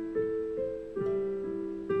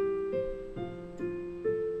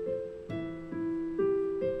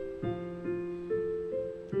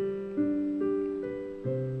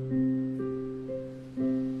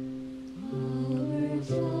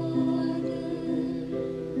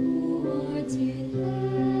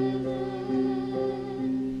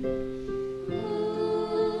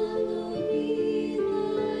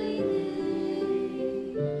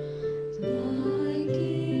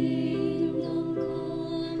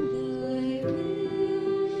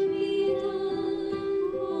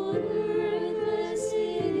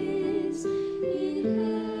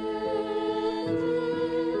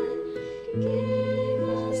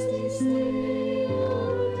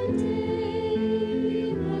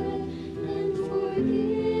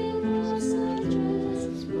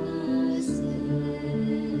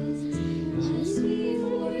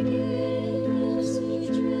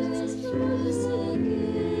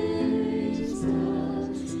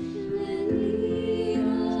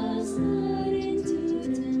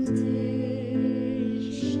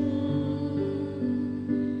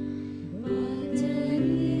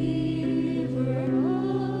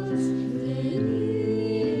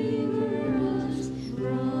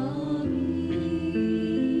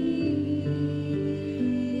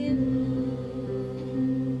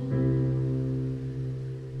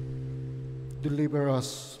 Deliver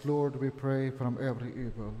us, Lord, we pray, from every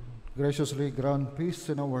evil. Graciously grant peace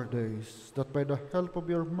in our days, that by the help of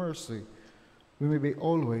your mercy we may be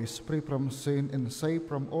always free from sin and safe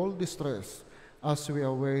from all distress, as we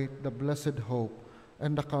await the blessed hope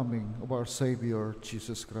and the coming of our Savior,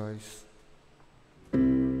 Jesus Christ.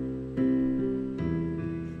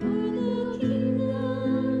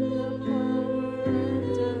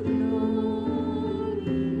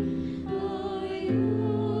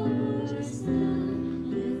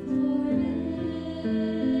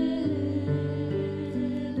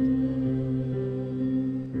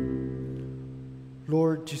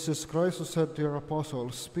 Lord Jesus Christ, who said to your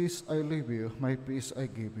apostles, "Peace I leave you, my peace I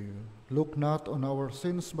give you," look not on our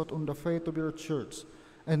sins, but on the faith of your church,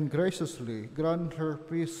 and graciously grant her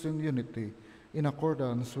peace and unity in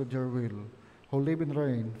accordance with your will, who live and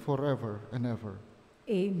reign forever and ever.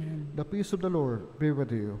 Amen. The peace of the Lord be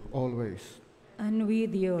with you always. And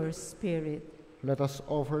with your spirit. Let us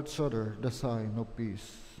offer each other the sign of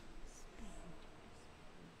peace.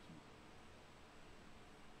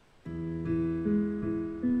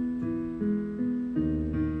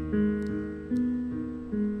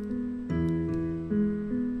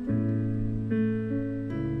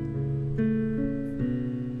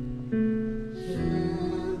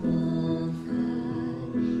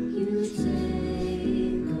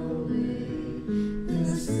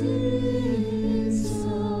 Sins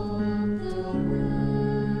of the world.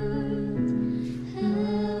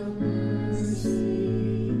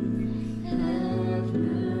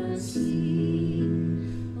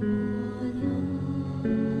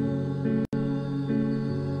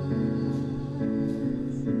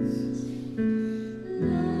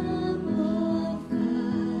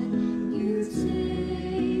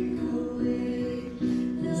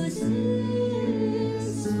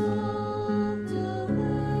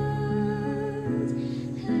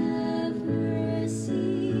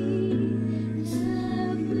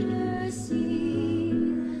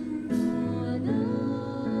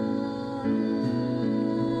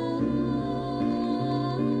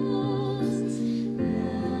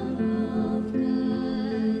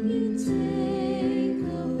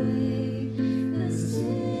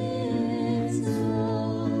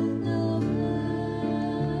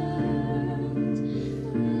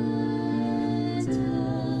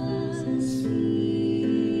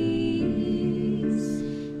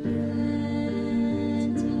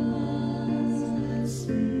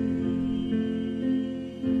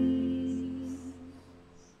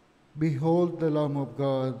 Behold the Lamb of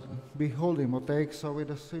God, behold him who takes away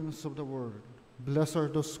the sins of the world. Blessed are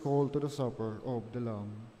those called to the supper of the Lamb.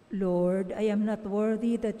 Lord, I am not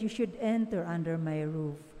worthy that you should enter under my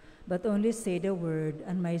roof, but only say the word,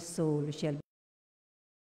 and my soul shall be.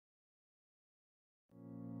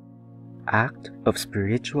 Act of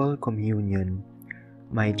Spiritual Communion.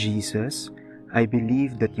 My Jesus, I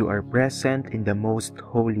believe that you are present in the most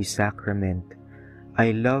holy sacrament.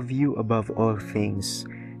 I love you above all things,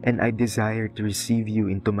 and I desire to receive you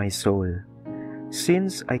into my soul.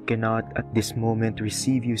 Since I cannot at this moment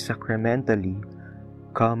receive you sacramentally,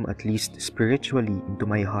 come at least spiritually into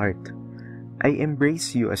my heart. I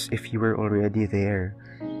embrace you as if you were already there,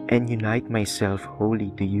 and unite myself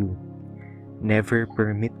wholly to you. Never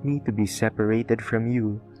permit me to be separated from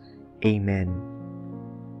you. Amen.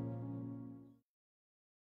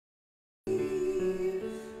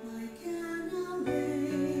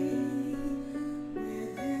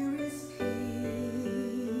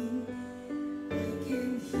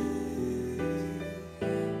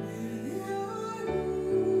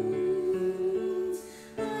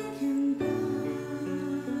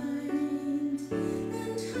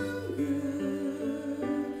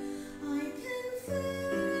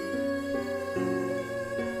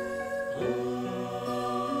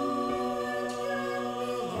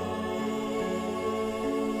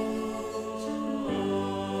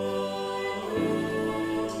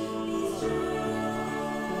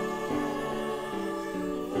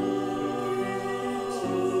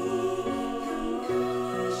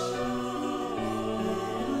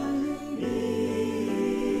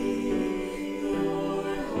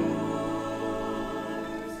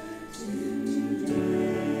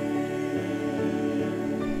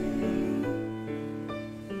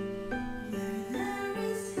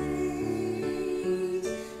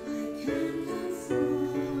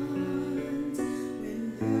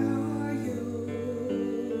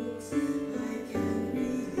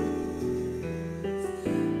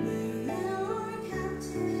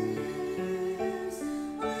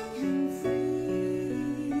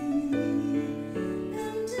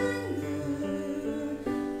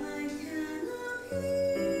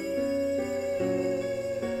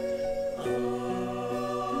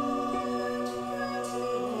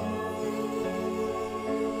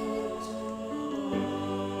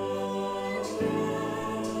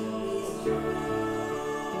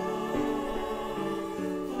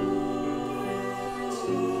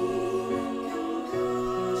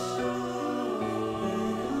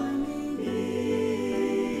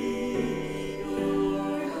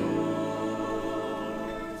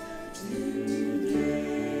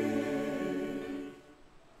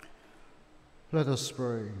 Let us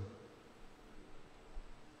pray.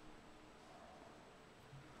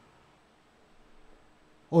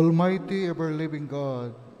 Almighty, ever-living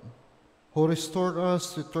God, who restored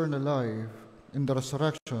us to eternal life in the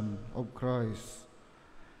resurrection of Christ,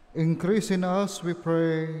 increase in us, we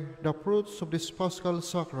pray, the fruits of this Paschal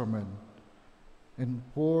Sacrament, and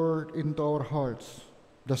pour into our hearts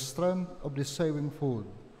the strength of this saving food,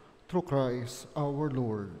 through Christ our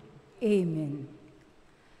Lord. Amen.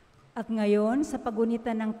 At ngayon, sa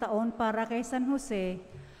pagunita ng taon para kay San Jose,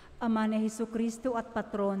 Ama ni Jesucristo at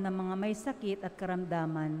patron ng mga may sakit at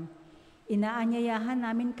karamdaman, inaanyayahan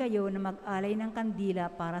namin kayo na mag-alay ng kandila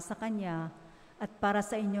para sa Kanya at para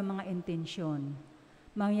sa inyong mga intensyon.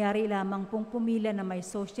 Mangyari lamang pong pumila na may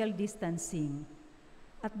social distancing.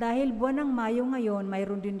 At dahil buwan ng Mayo ngayon,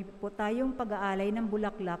 mayroon din po tayong pag-aalay ng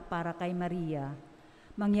bulaklak para kay Maria.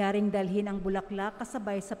 Mangyaring dalhin ang bulaklak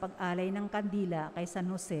kasabay sa pag-alay ng kandila kay San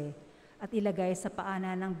Jose at ilagay sa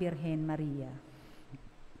paanan ng Birhen Maria.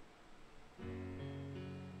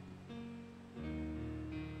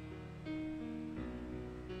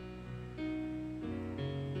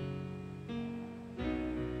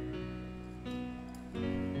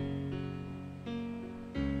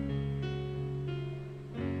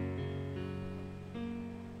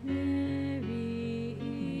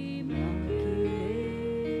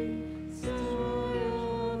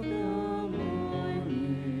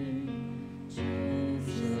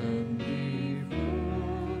 Send me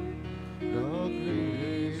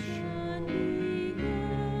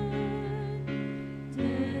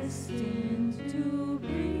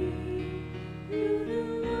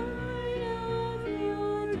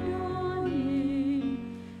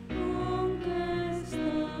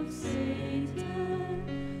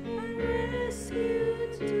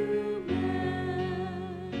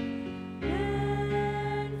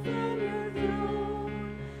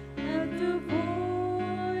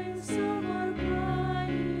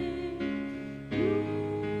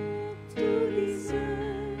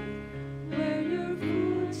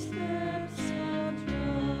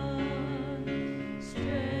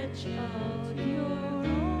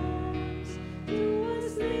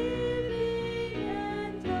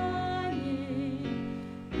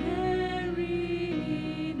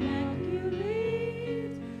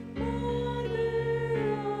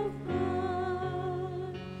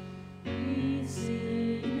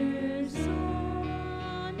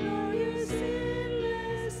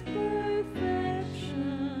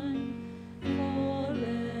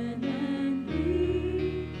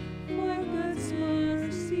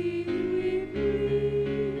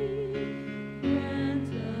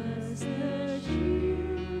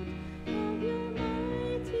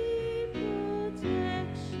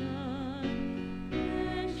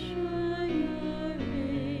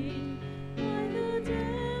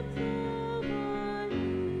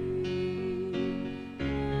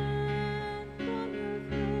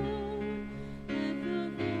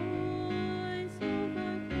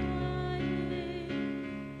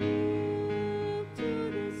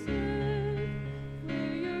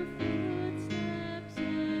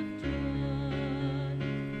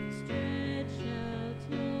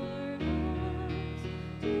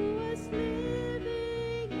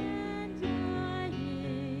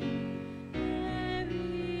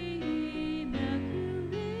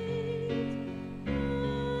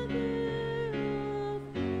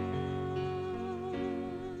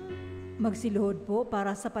Magsiluhod po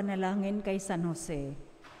para sa panalangin kay San Jose.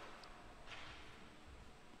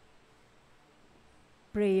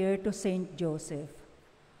 Prayer to Saint Joseph.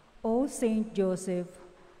 O Saint Joseph,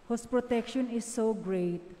 whose protection is so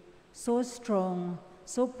great, so strong,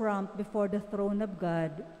 so prompt before the throne of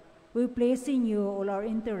God, we place in you all our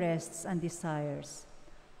interests and desires.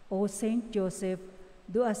 O Saint Joseph,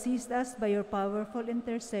 do assist us by your powerful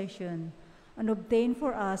intercession and obtain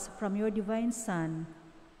for us from your divine Son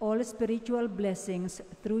all spiritual blessings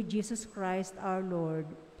through Jesus Christ our Lord,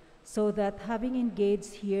 so that having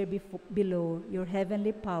engaged here below your heavenly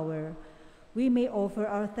power, we may offer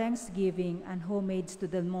our thanksgiving and homage to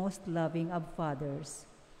the most loving of fathers.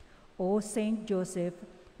 O Saint Joseph,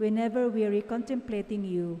 we never weary contemplating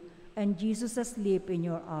you and Jesus asleep in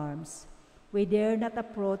your arms. We dare not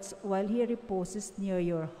approach while he reposes near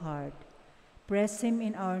your heart. Press him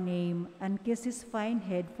in our name and kiss his fine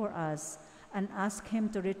head for us, and ask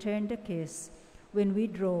him to return the kiss when we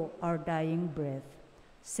draw our dying breath.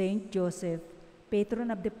 Saint Joseph,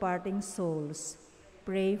 patron of departing souls,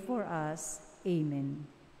 pray for us. Amen.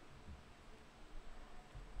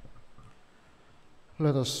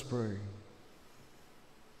 Let us pray.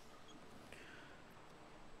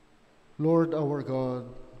 Lord our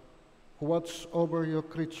God, who watch over your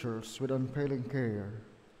creatures with unfailing care,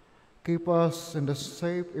 keep us in the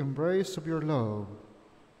safe embrace of your love.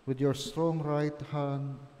 With your strong right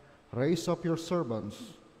hand, raise up your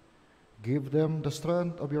servants. Give them the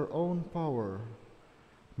strength of your own power.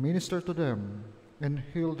 Minister to them and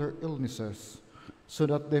heal their illnesses, so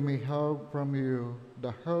that they may have from you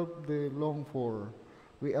the help they long for.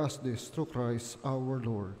 We ask this through Christ our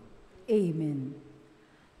Lord. Amen.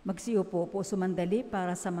 Magsiupo po sumandali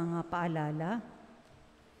para sa mga paalala.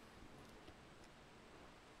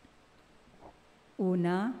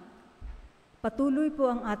 Una, patuloy po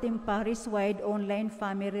ang ating Paris-wide online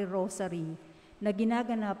family rosary na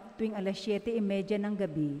ginaganap tuwing alas 7:30 ng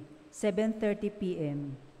gabi, 7:30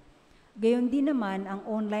 p.m. Gayon din naman ang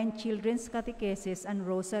online children's catechesis and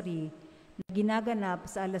rosary na ginaganap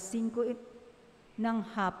sa alas 5 ng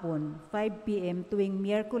hapon, 5 p.m. tuwing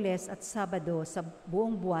Miyerkules at Sabado sa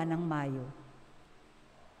buong buwan ng Mayo.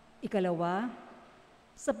 Ikalawa,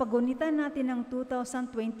 sa pagunitan natin ng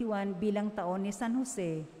 2021 bilang taon ni San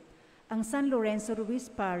Jose, ang San Lorenzo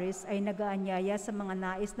Ruiz Parish ay nag-aanyaya sa mga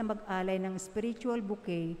nais na mag-alay ng spiritual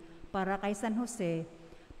bouquet para kay San Jose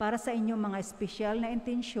para sa inyong mga espesyal na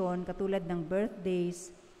intensyon katulad ng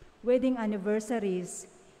birthdays, wedding anniversaries,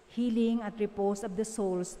 healing at repose of the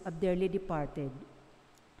souls of dearly departed.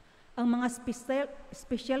 Ang mga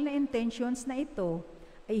espesyal na intentions na ito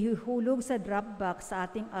ay huhulog sa drop box sa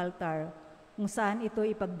ating altar kung saan ito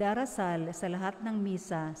ipagdarasal sa lahat ng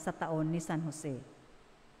misa sa taon ni San Jose.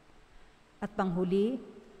 At panghuli,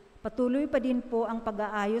 patuloy pa din po ang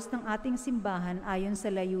pag-aayos ng ating simbahan ayon sa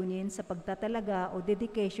layunin sa pagtatalaga o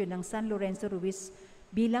dedication ng San Lorenzo Ruiz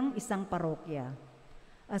bilang isang parokya.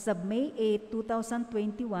 As of May 8,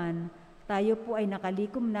 2021, tayo po ay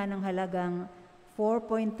nakalikom na ng halagang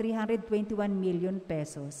 4.321 million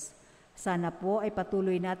pesos. Sana po ay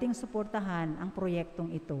patuloy nating suportahan ang proyektong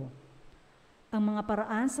ito. Ang mga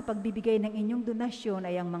paraan sa pagbibigay ng inyong donasyon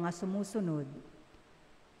ay ang mga sumusunod.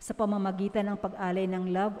 Sa pamamagitan ng pag-alay ng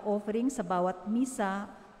love offering sa bawat misa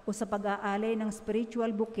o sa pag-aalay ng spiritual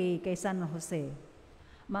bouquet kay San Jose.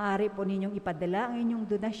 Maaari po ninyong ipadala ang inyong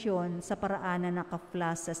donasyon sa paraan na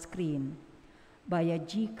naka-flash sa screen. Via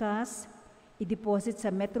GCash, i-deposit sa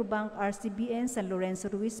Metrobank RCBN San Lorenzo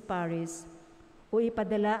Ruiz Parish o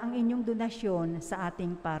ipadala ang inyong donasyon sa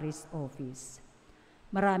ating parish office.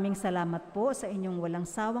 Maraming salamat po sa inyong walang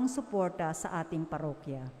sawang suporta sa ating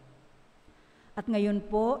parokya. At ngayon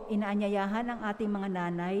po, inaanyayahan ang ating mga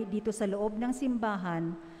nanay dito sa loob ng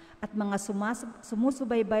simbahan at mga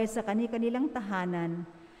sumusubaybay sa kani-kanilang tahanan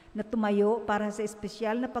na tumayo para sa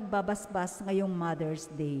espesyal na pagbabasbas ngayong Mother's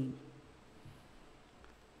Day.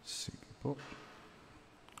 Sige po.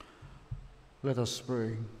 Let us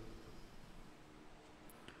pray.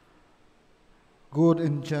 Good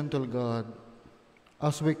and gentle God,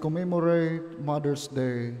 as we commemorate Mother's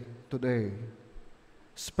Day today,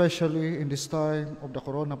 especially in this time of the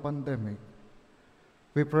corona pandemic,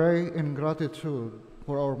 we pray in gratitude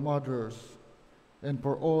for our mothers and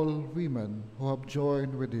for all women who have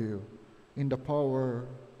joined with you in the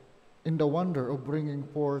wonder of bringing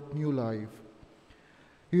forth new life.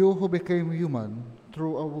 You who became human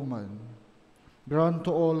through a woman, grant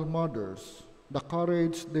to all mothers the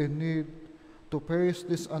courage they need to face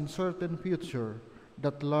this uncertain future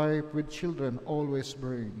that life with children always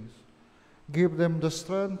brings. Give them the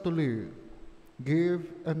strength to live, give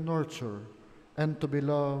and nurture, and to be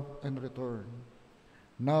loved and return.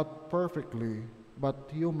 not perfectly,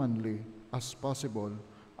 but humanly as possible,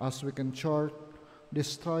 as we can chart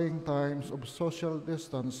these trying times of social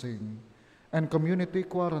distancing and community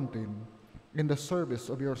quarantine in the service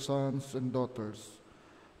of your sons and daughters,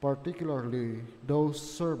 particularly those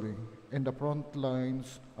serving in the front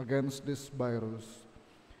lines against this virus.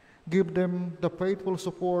 Give them the faithful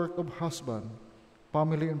support of husband,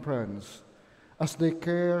 family, and friends as they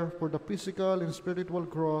care for the physical and spiritual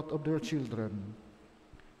growth of their children.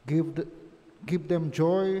 Give them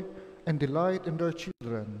joy and delight in their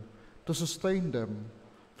children to sustain them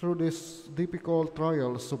through these difficult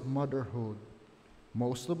trials of motherhood.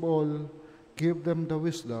 Most of all, give them the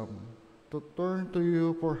wisdom to turn to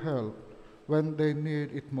you for help when they need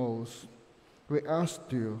it most. We ask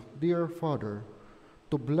you, dear Father,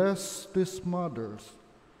 to bless these mothers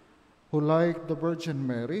who, like the Virgin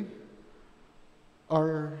Mary,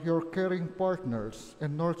 are your caring partners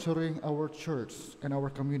in nurturing our church and our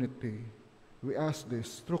community. We ask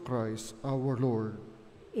this through Christ our Lord.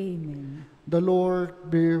 Amen. The Lord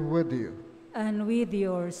be with you. And with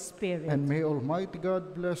your spirit. And may Almighty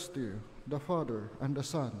God bless you, the Father, and the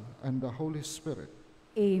Son, and the Holy Spirit.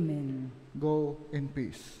 Amen. Go in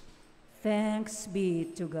peace. Thanks be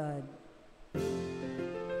to God.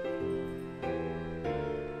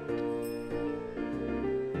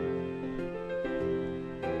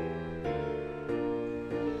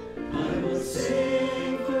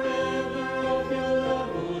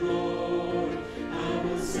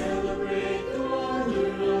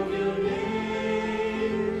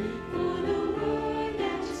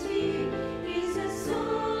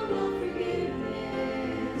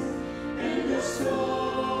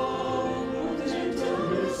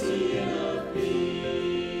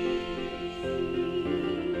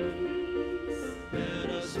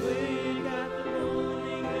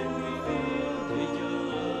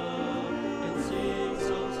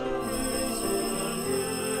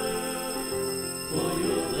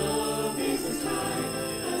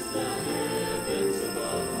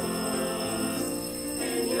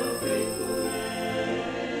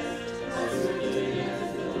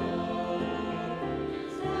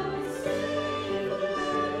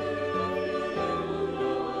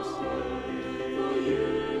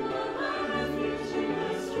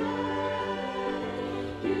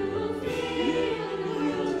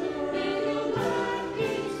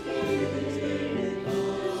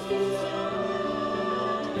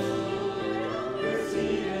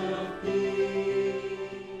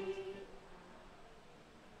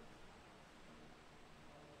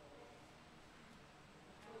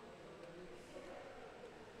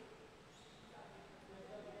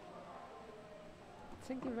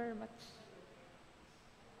 Thank you very much.